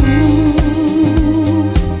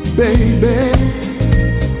 Ooh, baby,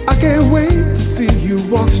 I can't wait to see you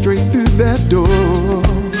walk straight through that door.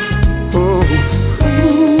 Oh,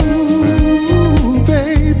 ooh,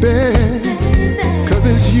 baby, 'cause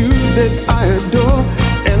it's you that I adore,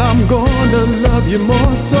 and I'm gonna love you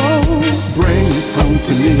more. So bring it home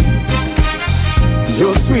to me.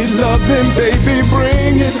 Your sweet loving, baby,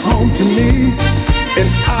 bring it home to me. And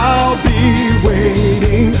I'll be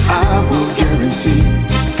waiting, I will guarantee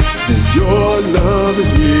that your love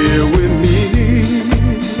is here with me.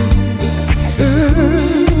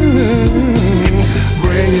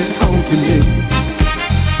 Bring it home to me.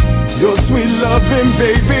 Your sweet loving,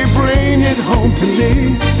 baby, bring it home to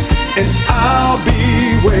me. And I'll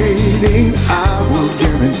be waiting, I will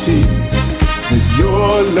guarantee that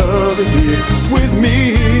your love is here with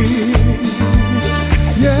me.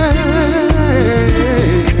 Yeah.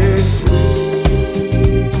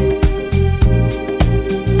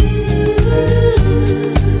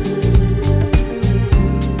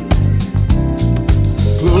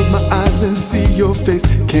 Close my eyes and see your face.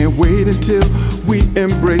 Can't wait until we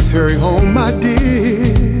embrace. Hurry home, my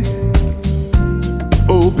dear.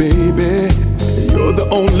 Oh baby, you're the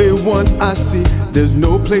only one I see. There's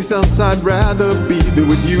no place else I'd rather be than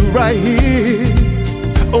with you right here.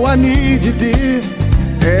 Oh, I need you, dear.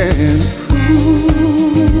 And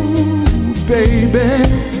ooh, baby,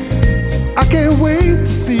 I can't wait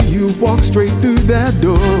to see you walk straight through that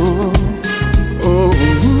door. Oh,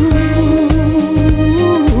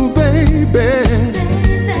 ooh, baby,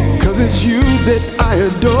 'cause it's you that I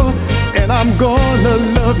adore, and I'm gonna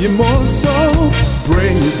love you more. So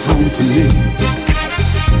bring it home to me.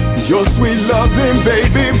 Your sweet loving,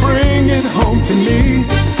 baby, bring it home to me.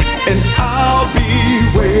 And I'll be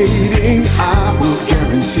waiting, I will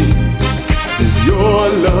guarantee that your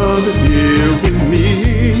love is here with me.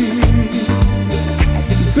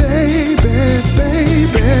 Baby,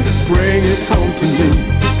 baby, bring it home to me.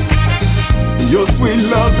 Your sweet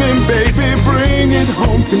loving, baby, bring it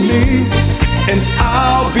home to me. And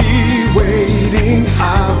I'll be waiting, I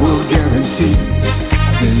will guarantee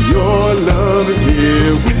that your love is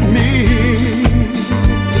here with me.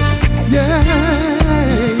 Yeah.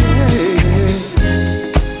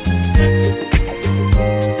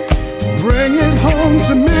 Bring it home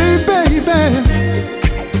to me, baby.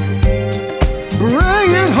 Bring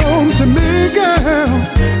it home to me, girl.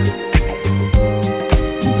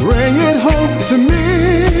 Bring it home to me.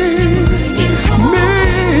 Me.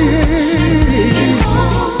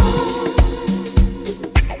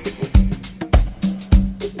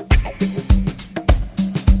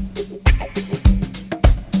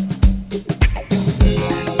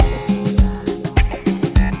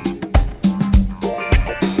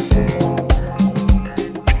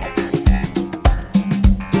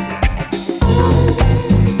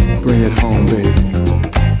 Bring it home, baby.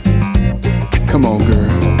 Come on, girl.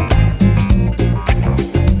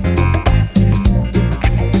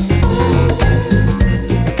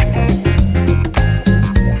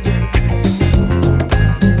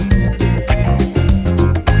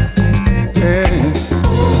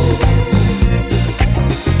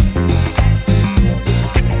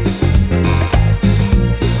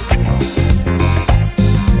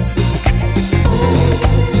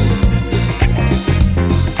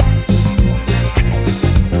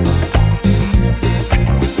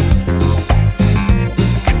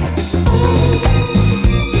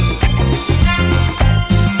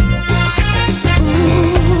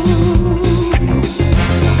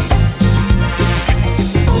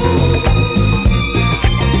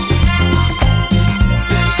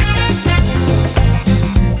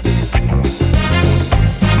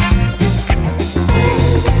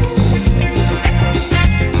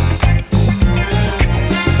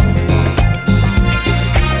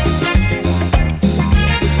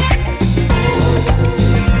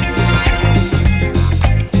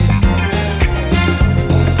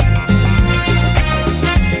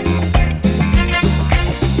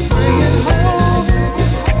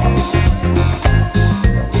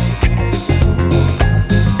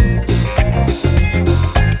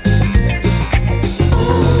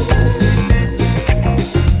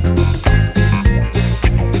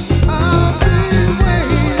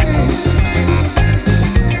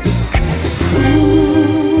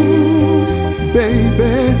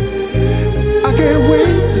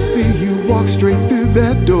 see you walk straight through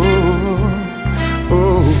that door.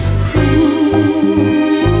 Oh, ooh,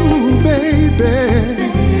 baby,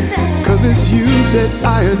 'cause it's you that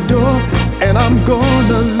I adore, and I'm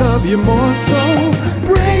gonna love you more. So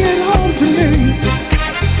bring it home to me,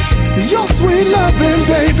 your sweet loving,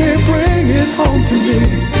 baby, bring it home to me.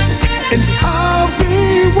 And I'll be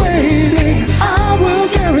waiting, I will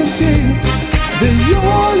guarantee that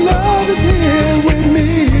your love is here with me.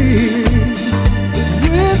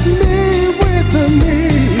 With me, with me.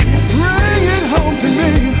 Bring it home to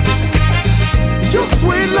me. Your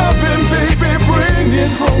sweet loving, baby, bring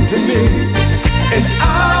it home to me. And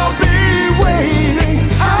I'll be waiting,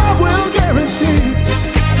 I will guarantee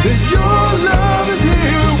that your love is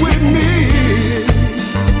here with me.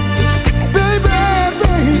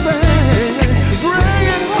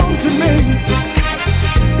 To me,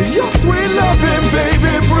 your sweet loving,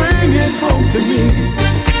 baby, bring it home to me.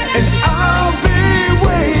 And I'll be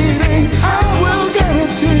waiting, I will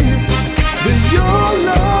guarantee that your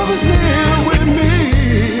love is here with me.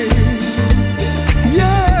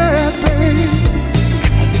 Yeah, baby.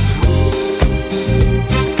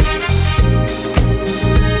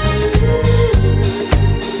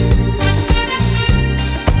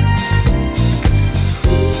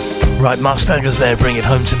 Right, Marc Staggers there, bring it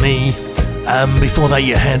home to me. Before that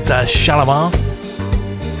you had Shalamar,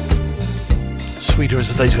 Sweeter as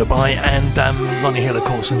the Days Go By, and Lonnie Hill, of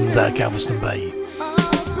course, and Galveston Bay.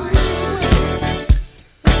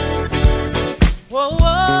 Whoa,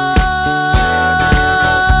 whoa.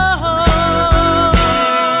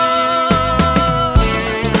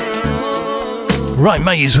 Right,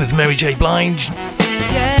 Maze with Mary J. Blige.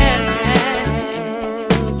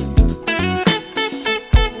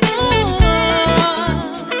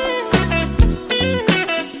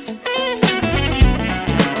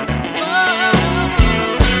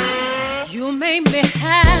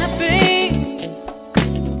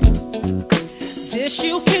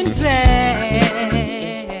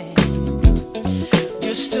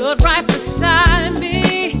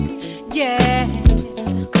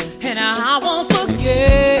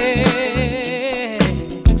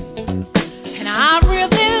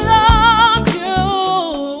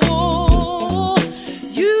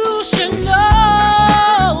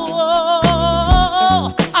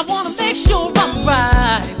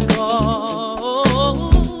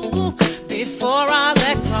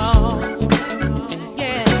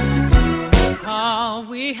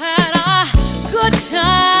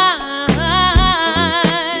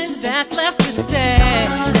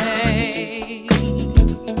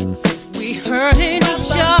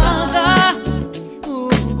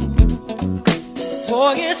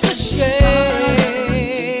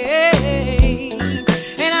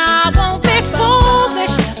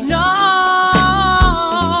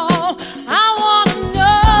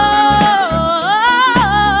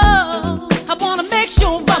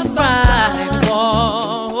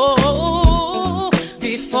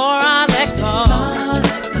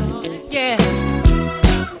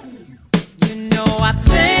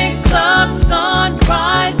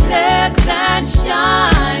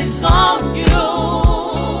 Shines on you.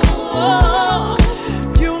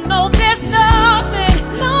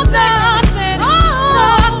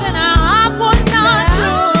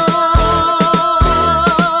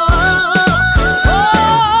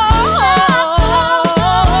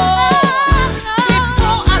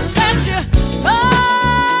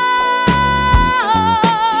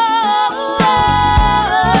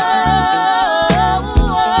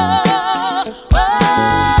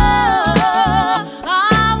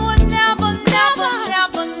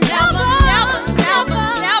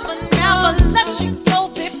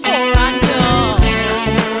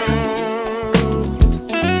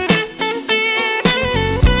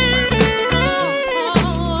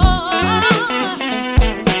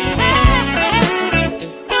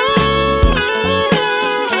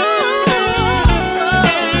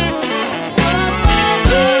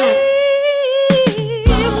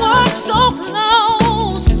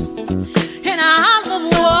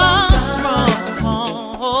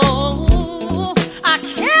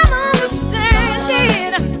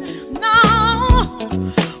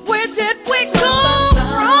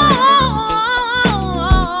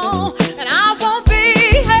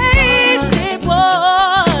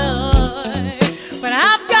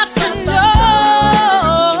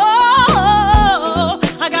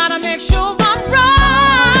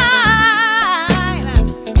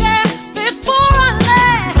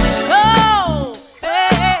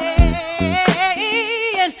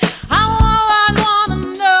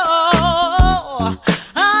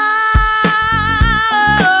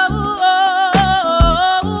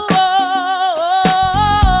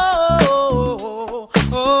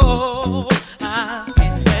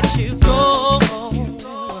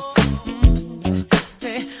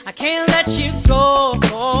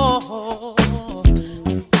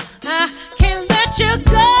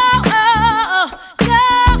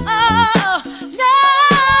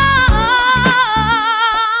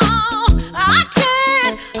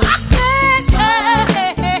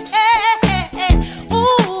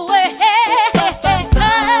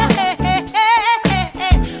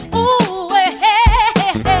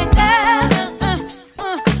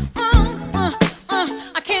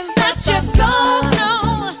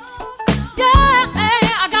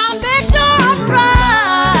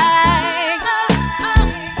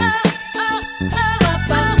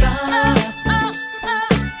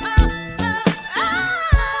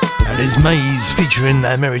 is Maze featuring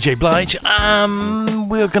Mary J. Blige.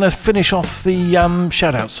 We're going to finish off the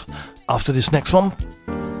shout-outs after this next one.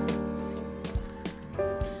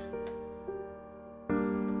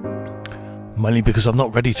 Mainly because I'm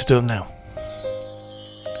not ready to do them now.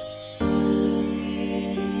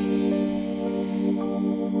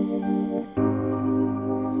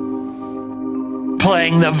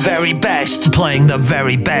 Playing the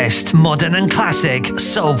very best, modern and classic,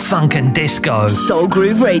 soul, funk and disco. Soul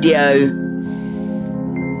Groove Radio.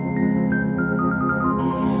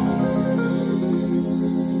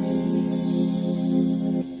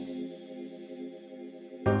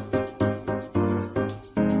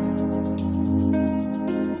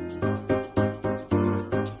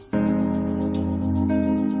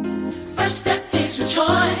 First step is your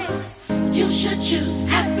choice. You should choose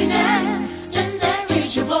happiness.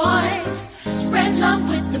 Your voice, spread love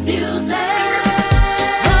with the music.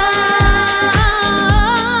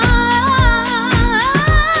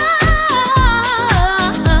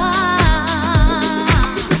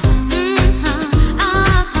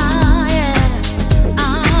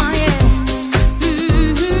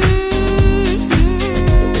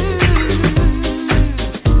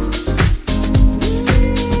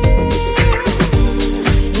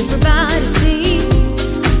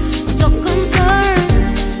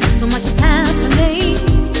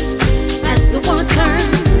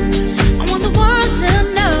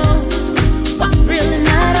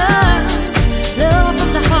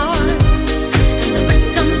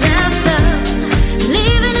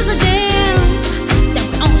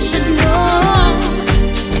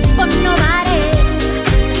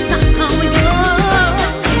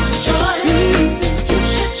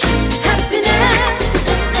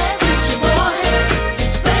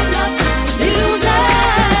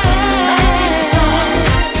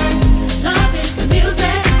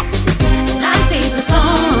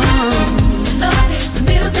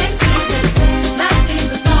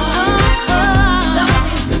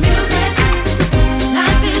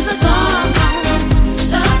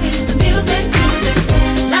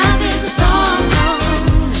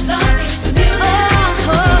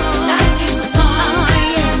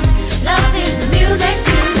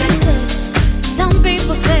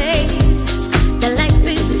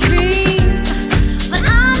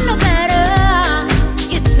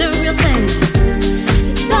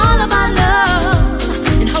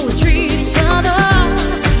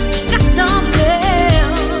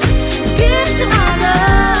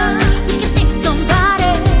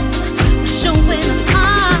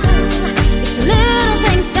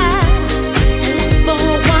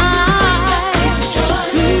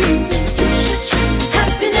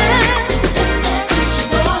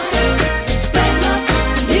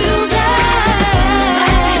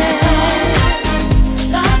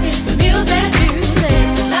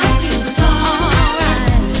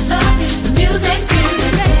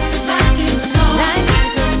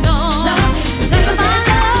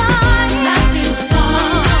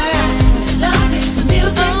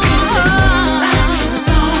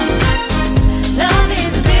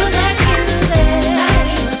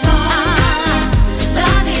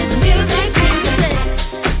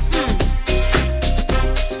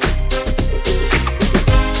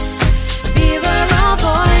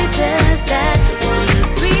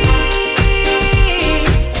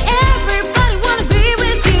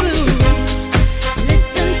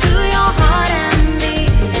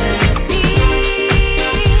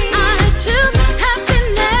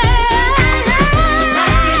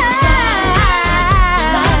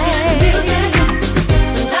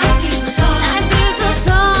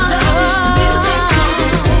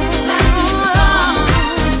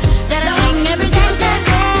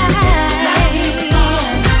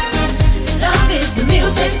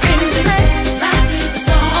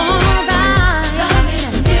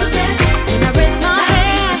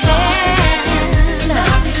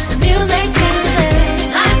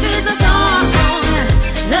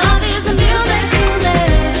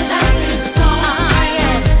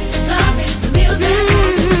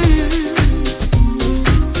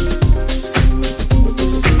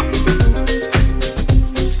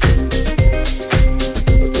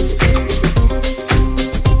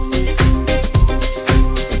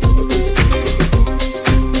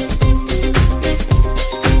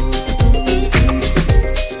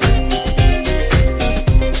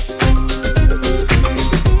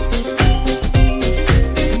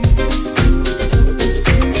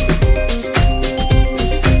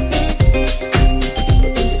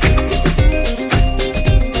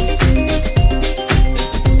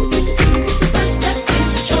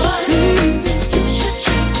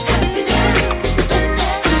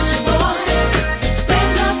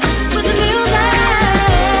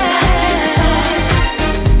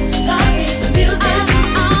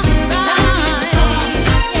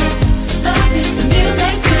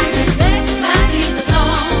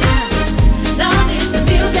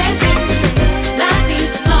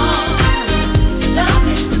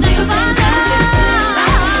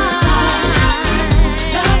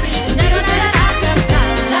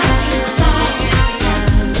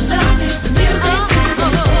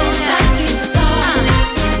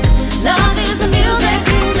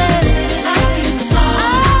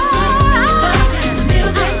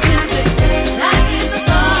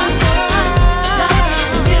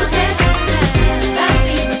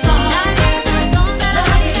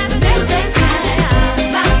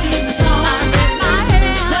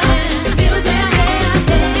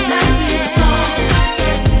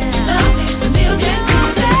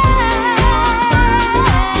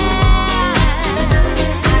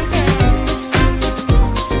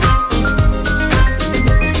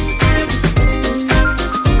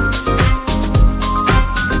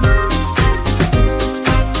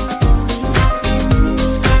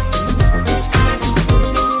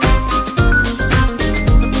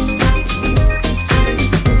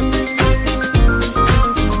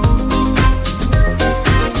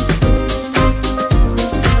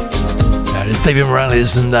 Xavier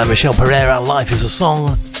Morales and Michelle Perera, Life is a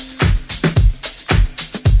Song.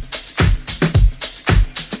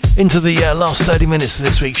 Into the last 30 minutes of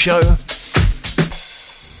this week's show.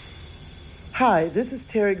 Hi, this is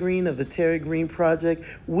Terri Green of the Terri Green Project,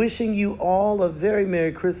 wishing you all a very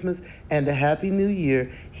Merry Christmas and a Happy New Year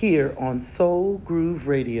here on Soul Groove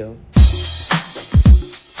Radio.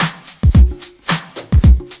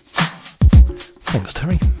 Thanks,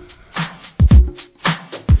 Terry.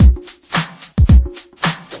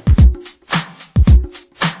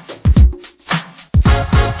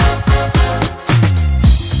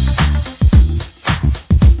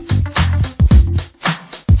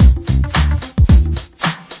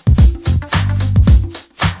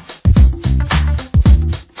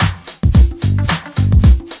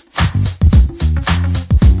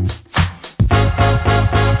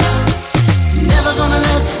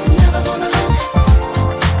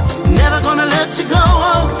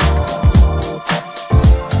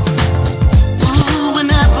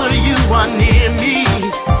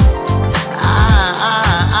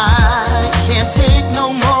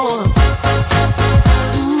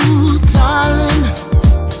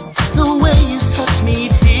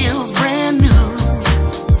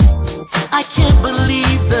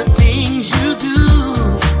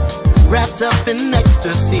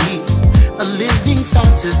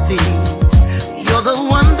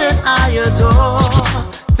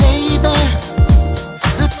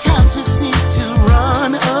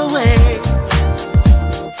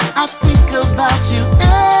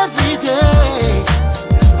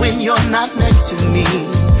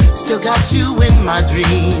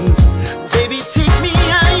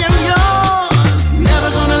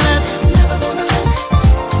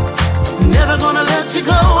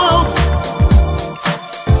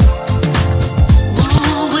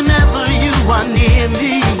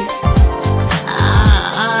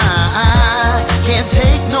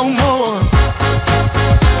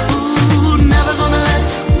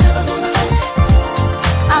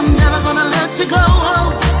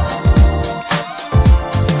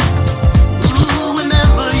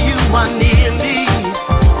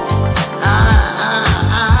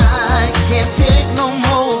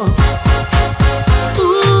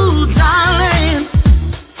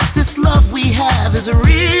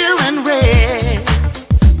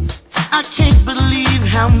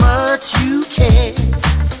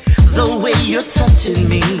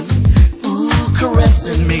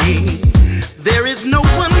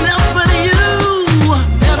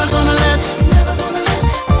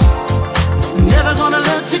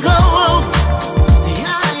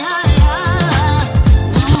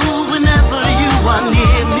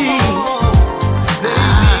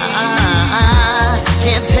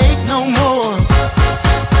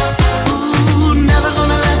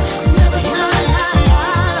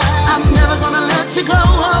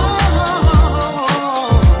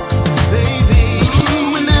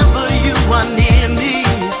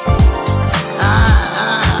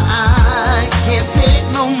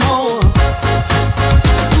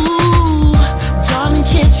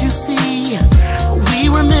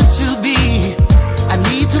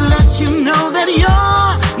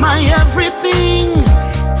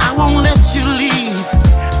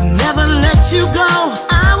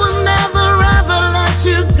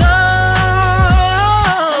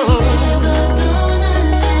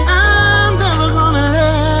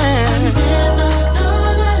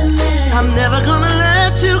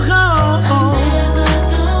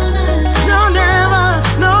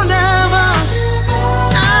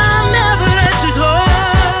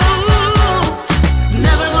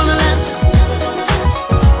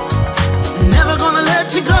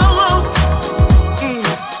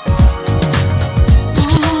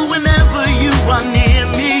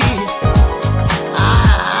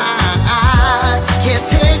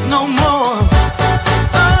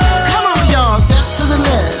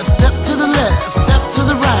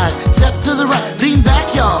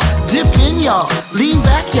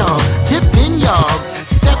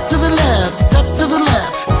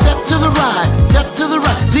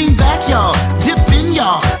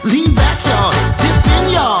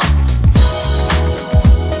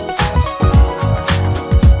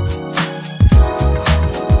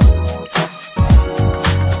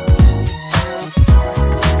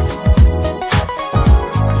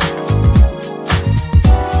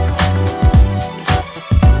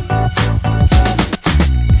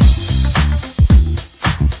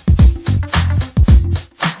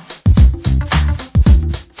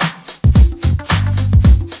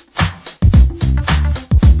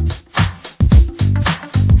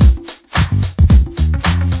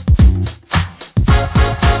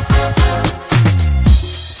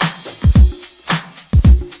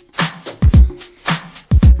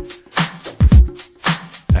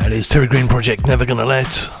 That is Terri Green Project, Never Gonna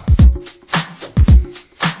Let.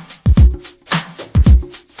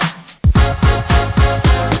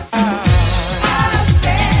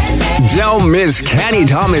 Don't miss Kenny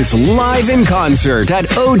Thomas live in concert at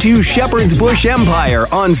O2 Shepherd's Bush Empire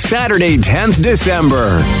on Saturday, 10th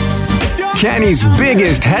December. Kenny's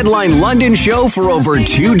biggest headline London show for over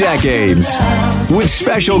 2 decades. With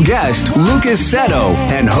special guest Lucas Seto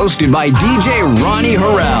and hosted by DJ Ronnie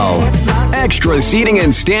Harrell. Extra seating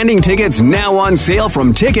and standing tickets now on sale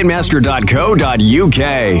from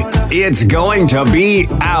ticketmaster.co.uk. It's going to be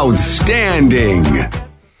outstanding.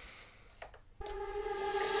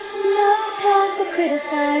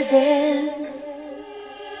 Criticizing,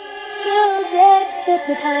 music's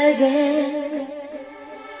hypnotizing.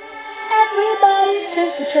 Everybody's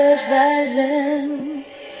temperature's rising.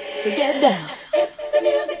 So get down. If the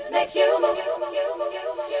music makes you move.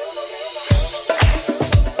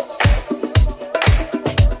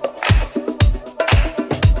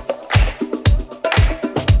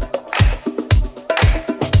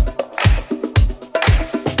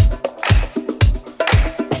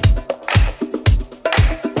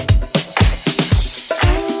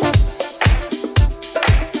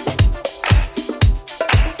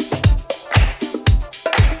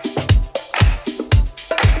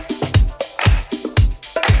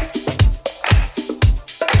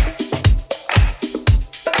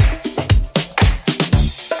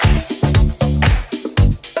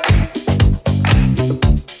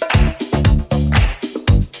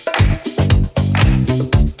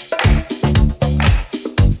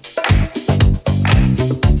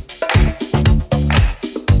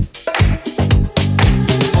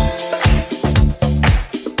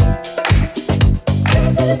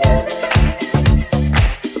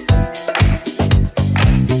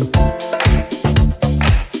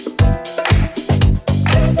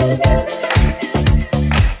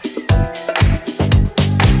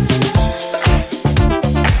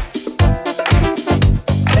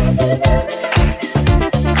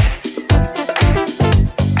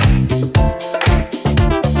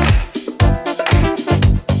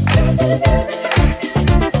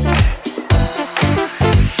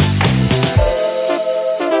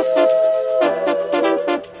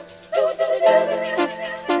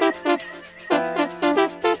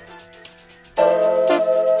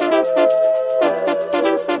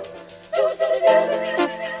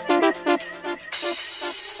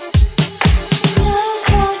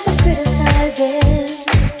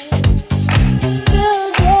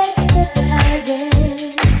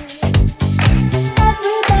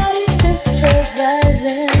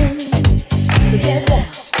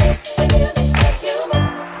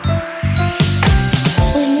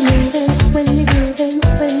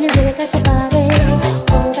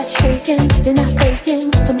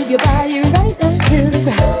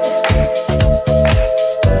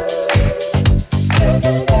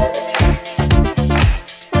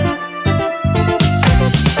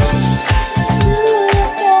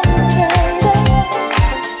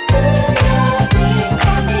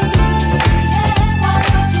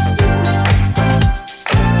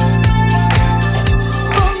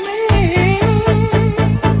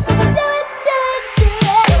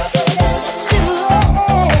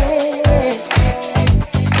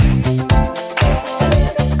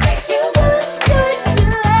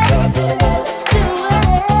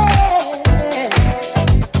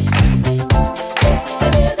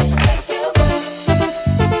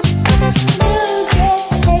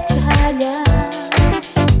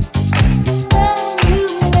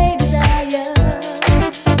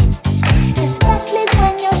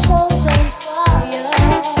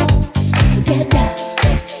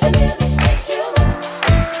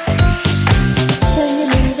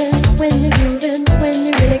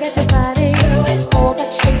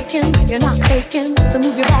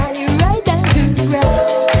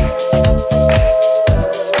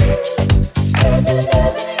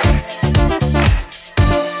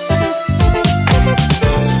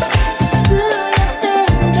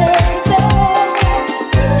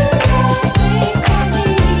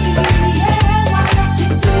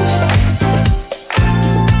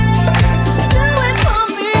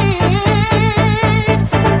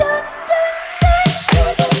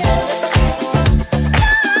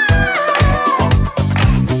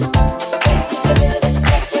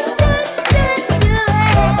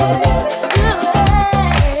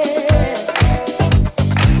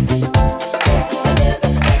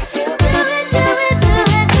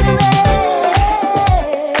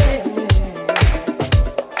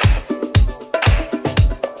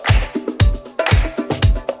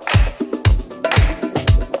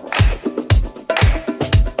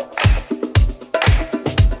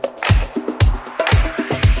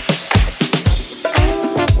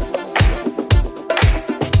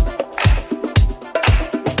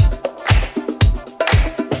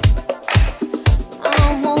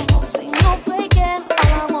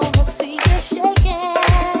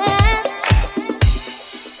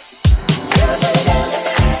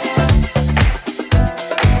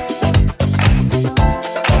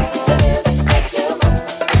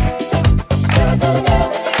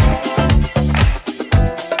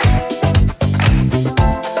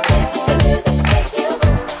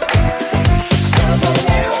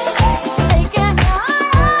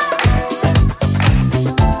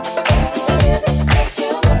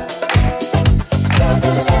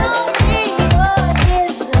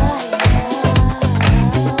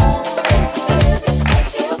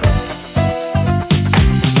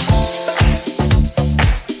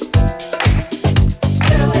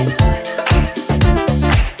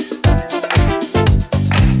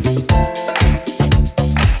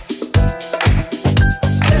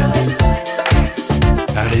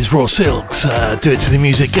 Raw Silks, do it to the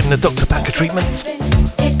music, getting the Dr. Packer treatment.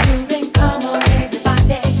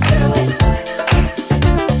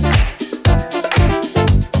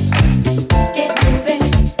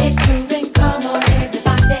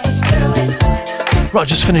 Right,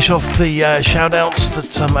 just finish off the shout outs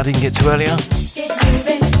that I didn't get to earlier.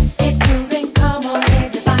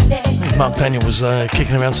 Mark Daniel was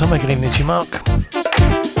kicking around somewhere. Good evening to you, Mark.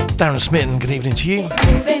 Darren Smitten, good evening to you.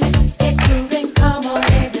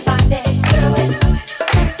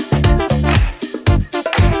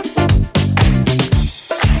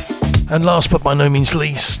 And last but by no means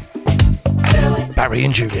least, Barry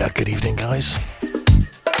and Julia. Good evening, guys.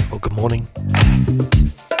 Or good morning.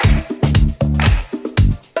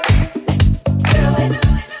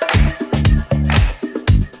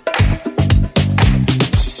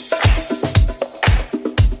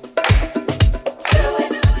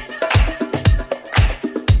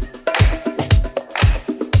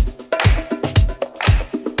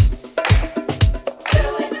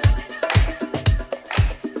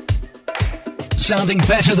 Sounding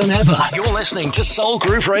better than ever. You're listening to Soul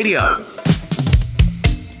Groove Radio.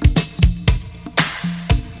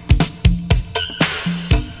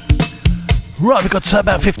 Right, we've got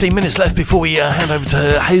about 15 minutes left before we hand over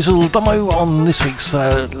to Hazel Dummo on this week's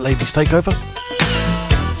Ladies Takeover.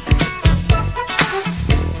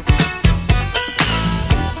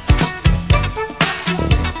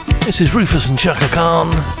 This is Rufus and Chaka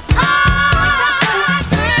Khan.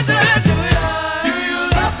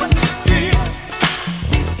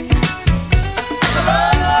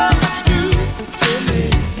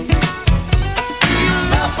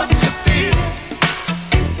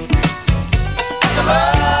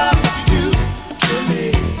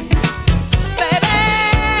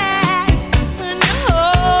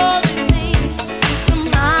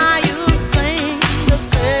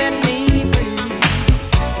 Set me free,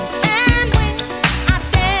 and when I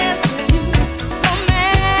dance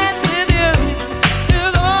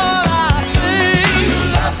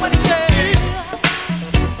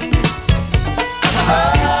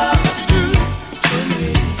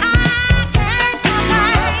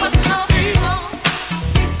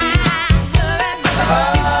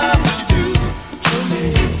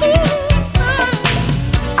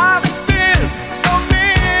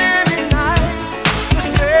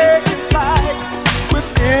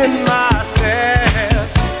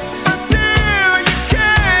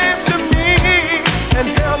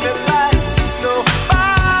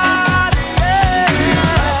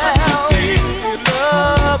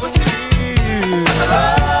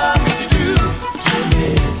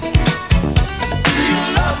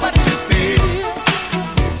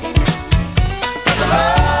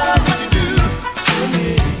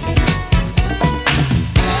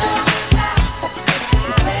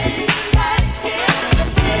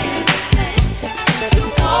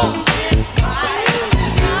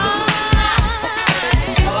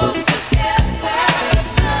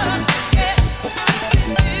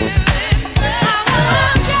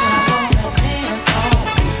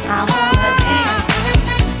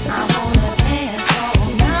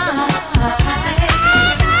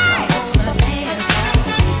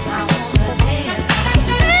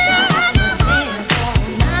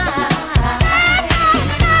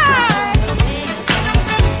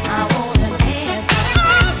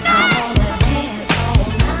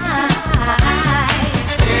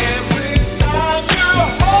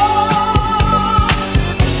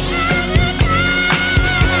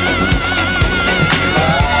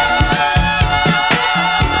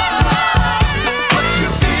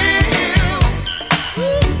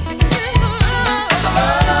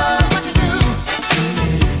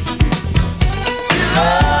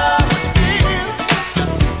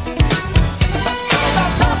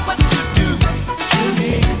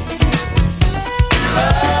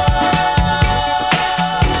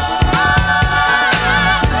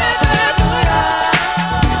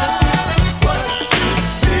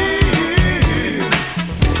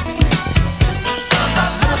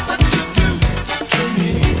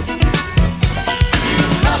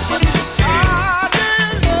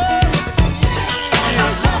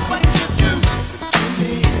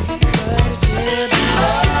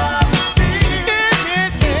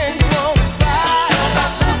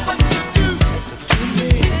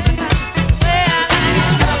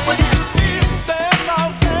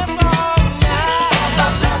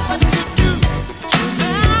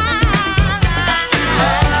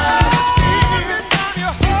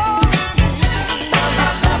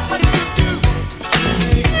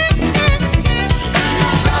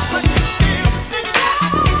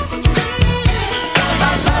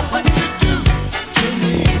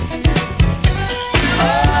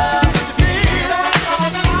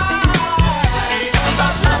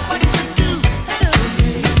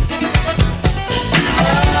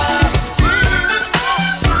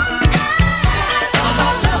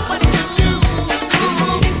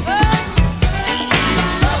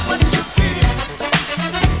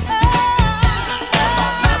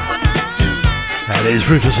It's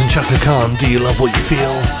Rufus and Chaka Khan, Do You Love What You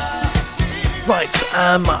Feel? Right,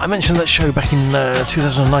 I mentioned that show back in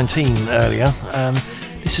 2019 earlier.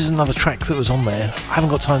 This is another track that was on there. I haven't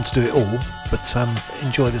got time to do it all, but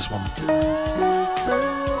enjoy this one.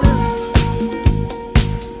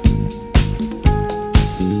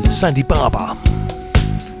 Sandy Barber.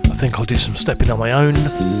 I think I'll do some stepping on my own.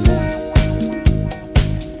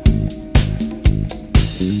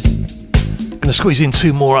 Gonna squeeze in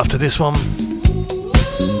two more after this one.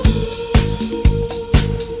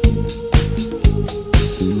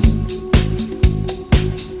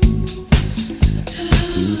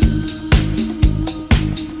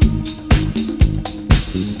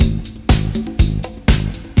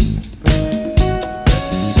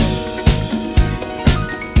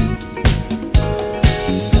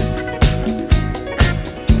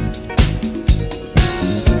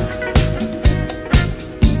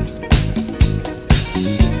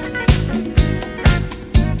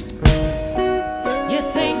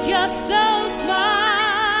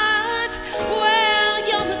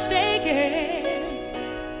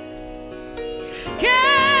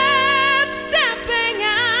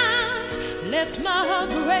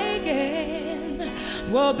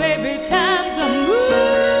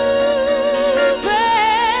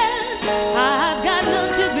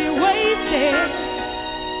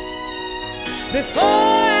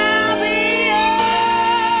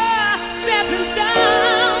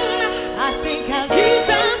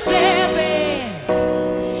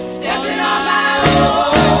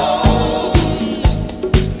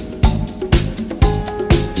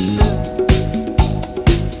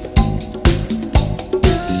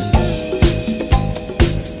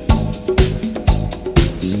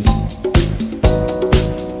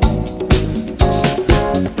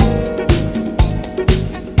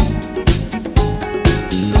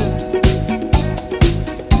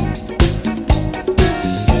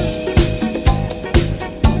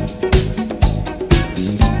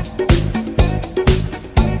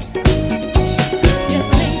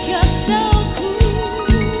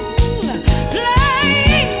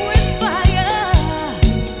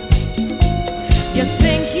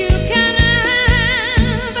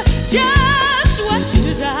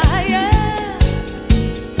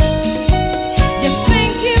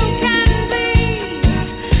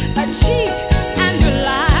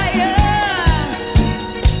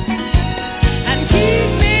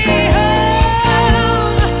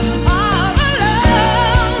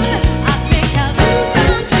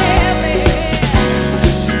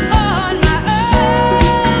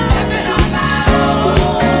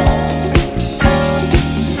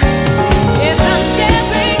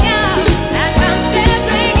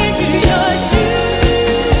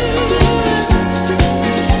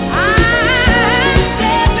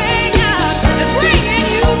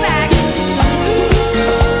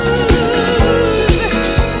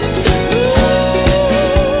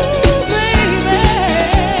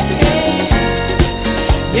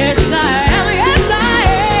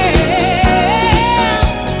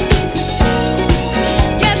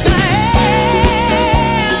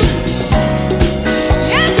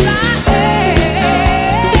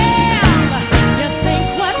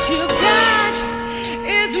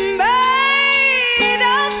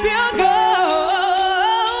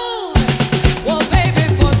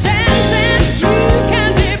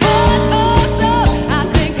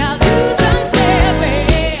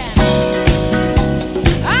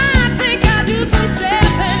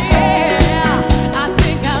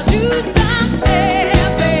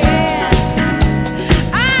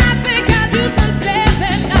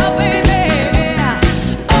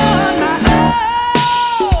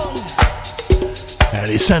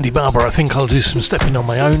 Sandy Barber, I think I'll do some stepping on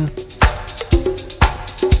my own.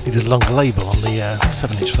 Needed a longer label on the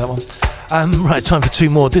 7-inch for that one. Right, time for two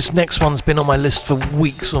more. This next one's been on my list for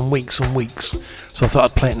weeks and weeks and weeks, so I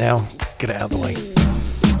thought I'd play it now, get it out of the way.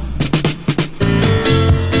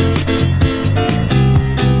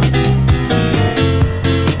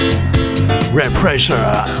 Rare Pressure,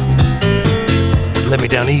 Let Me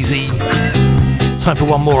Down Easy. Time for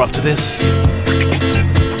one more after this.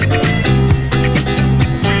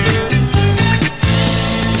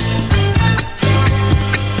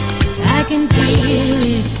 I can feel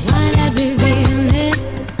it, why not reveal it?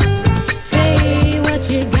 Say what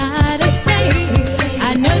you gotta say.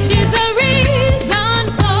 I know she's the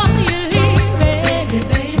reason for you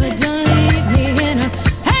leaving, but don't leave me in a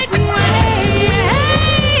hating way.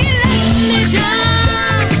 Hey, let me down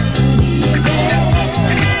easy.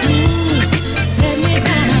 Let me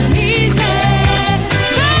down easy.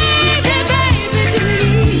 Baby, too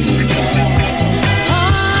easy. Oh,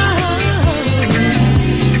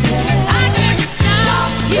 I can't stop.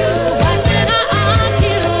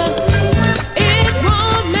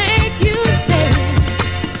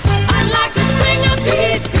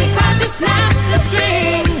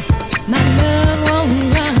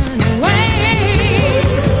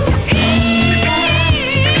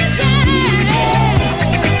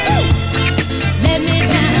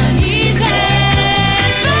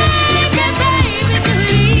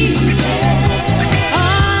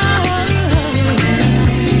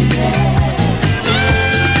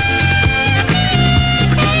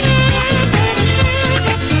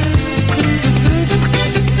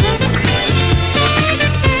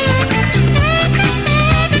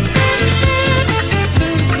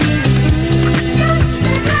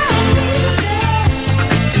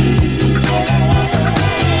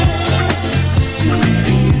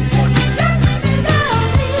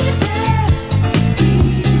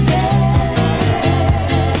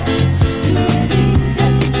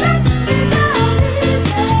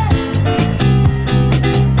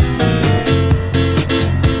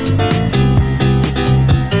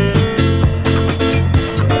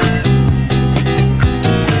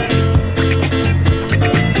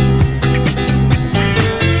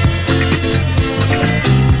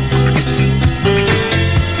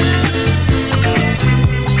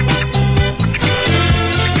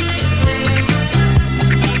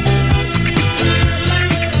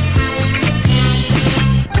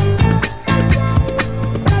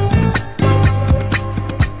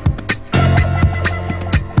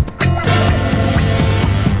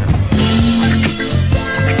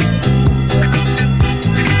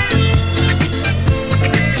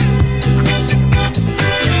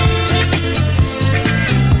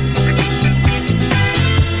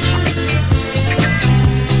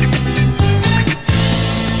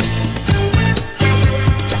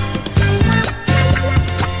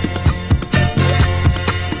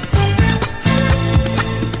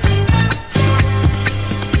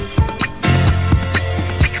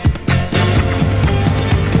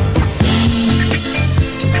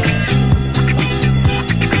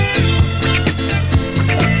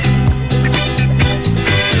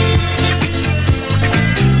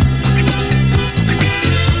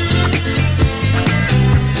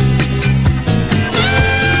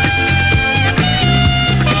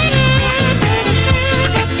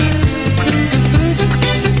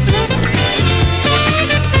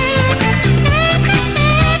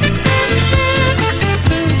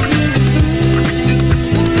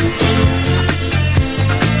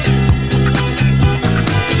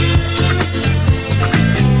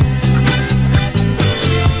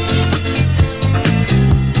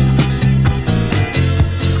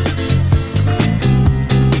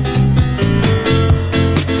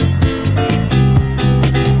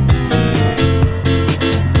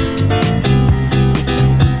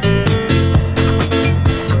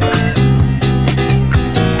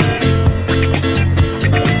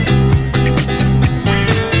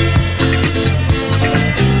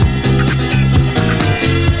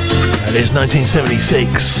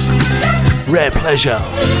 1976. Rare Pleasure.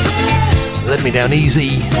 Let Me Down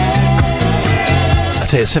Easy. I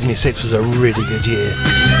tell you, 76 was a really good year.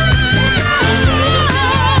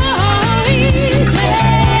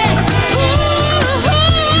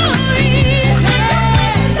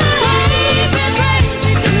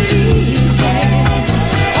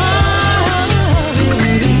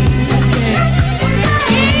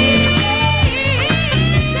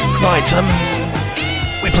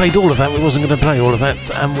 Right, we played all of that. We wasn't going to play all of that,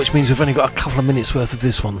 which means we've only got a couple of minutes worth of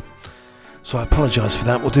this one. So I apologise for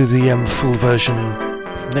that. We'll do the full version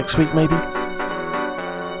next week, maybe.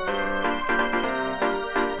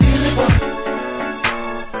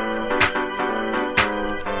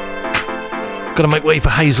 Got to make way for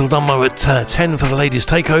Hazel Dunmo at 10 for the ladies'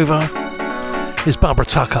 takeover. Here's Barbara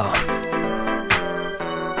Tucker.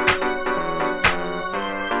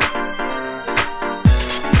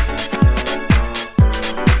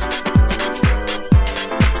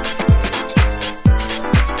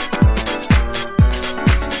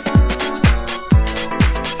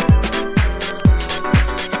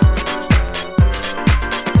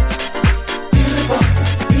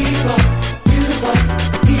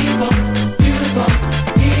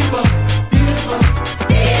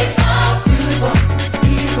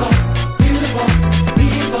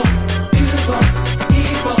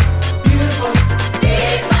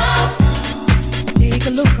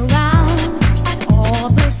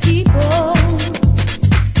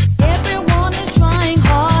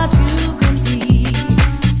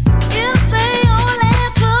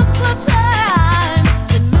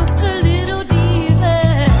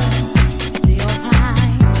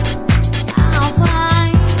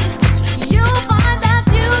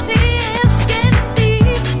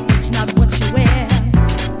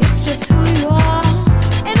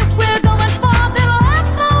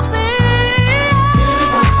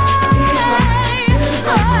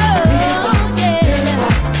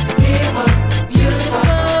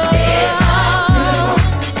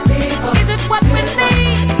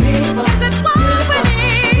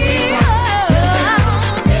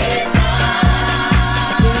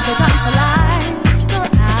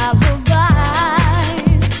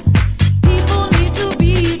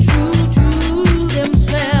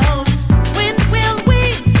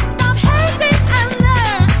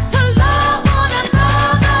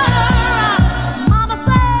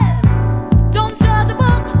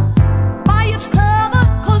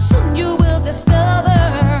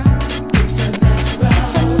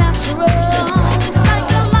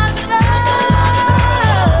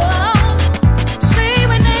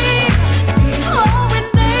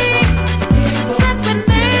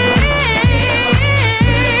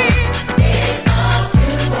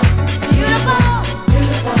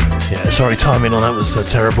 Sorry, timing on that was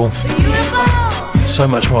terrible. So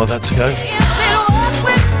much more of that to go.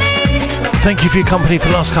 Thank you for your company for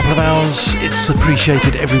the last couple of hours. It's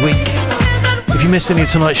appreciated every week. If you missed any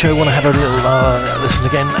of tonight's show, want to have a little listen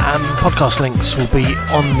again, podcast links will be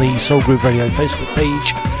on the Soul Groove Radio Facebook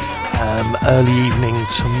page early evening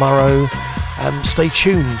tomorrow. Stay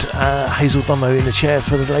tuned. Hazel Dunmo in the chair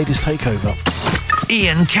for the ladies' takeover.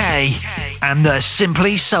 Ian K and the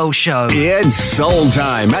Simply Soul Show. It's Soul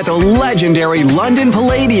Time at the legendary London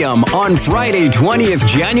Palladium on Friday, 20th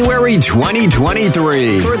January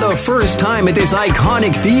 2023. For the first time at this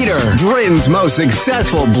iconic theater, Britain's most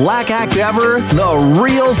successful black act ever, The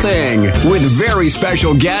Real Thing, with very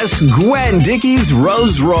special guest Gwen Dickey's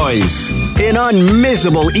Rolls Royce. An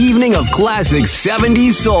unmissable evening of classic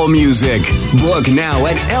 70s soul music. Book now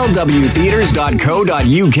at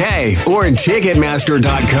lwtheaters.co.uk or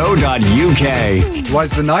ticketmaster.co.uk.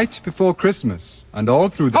 Was the night before Christmas, and all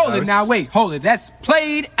through the Hold it now, wait, hold it. That's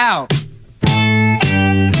played out.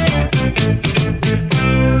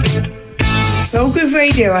 Soul Groove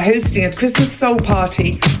Radio are hosting a Christmas soul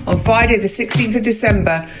party on Friday the 16th of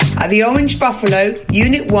December at the Orange Buffalo,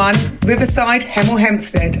 Unit 1, Riverside, Hemel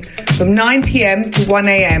Hempstead from 9 p.m. to 1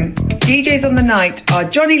 a.m. DJs on the night are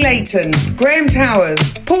Johnny Layton, Graham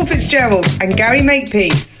Towers, Paul Fitzgerald and Gary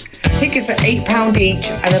Makepeace. Tickets are £8 each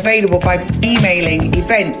and available by emailing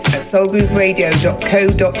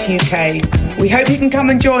events@soulgrooveradio.co.uk. We hope you can come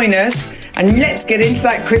and join us, and let's get into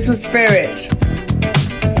that Christmas spirit.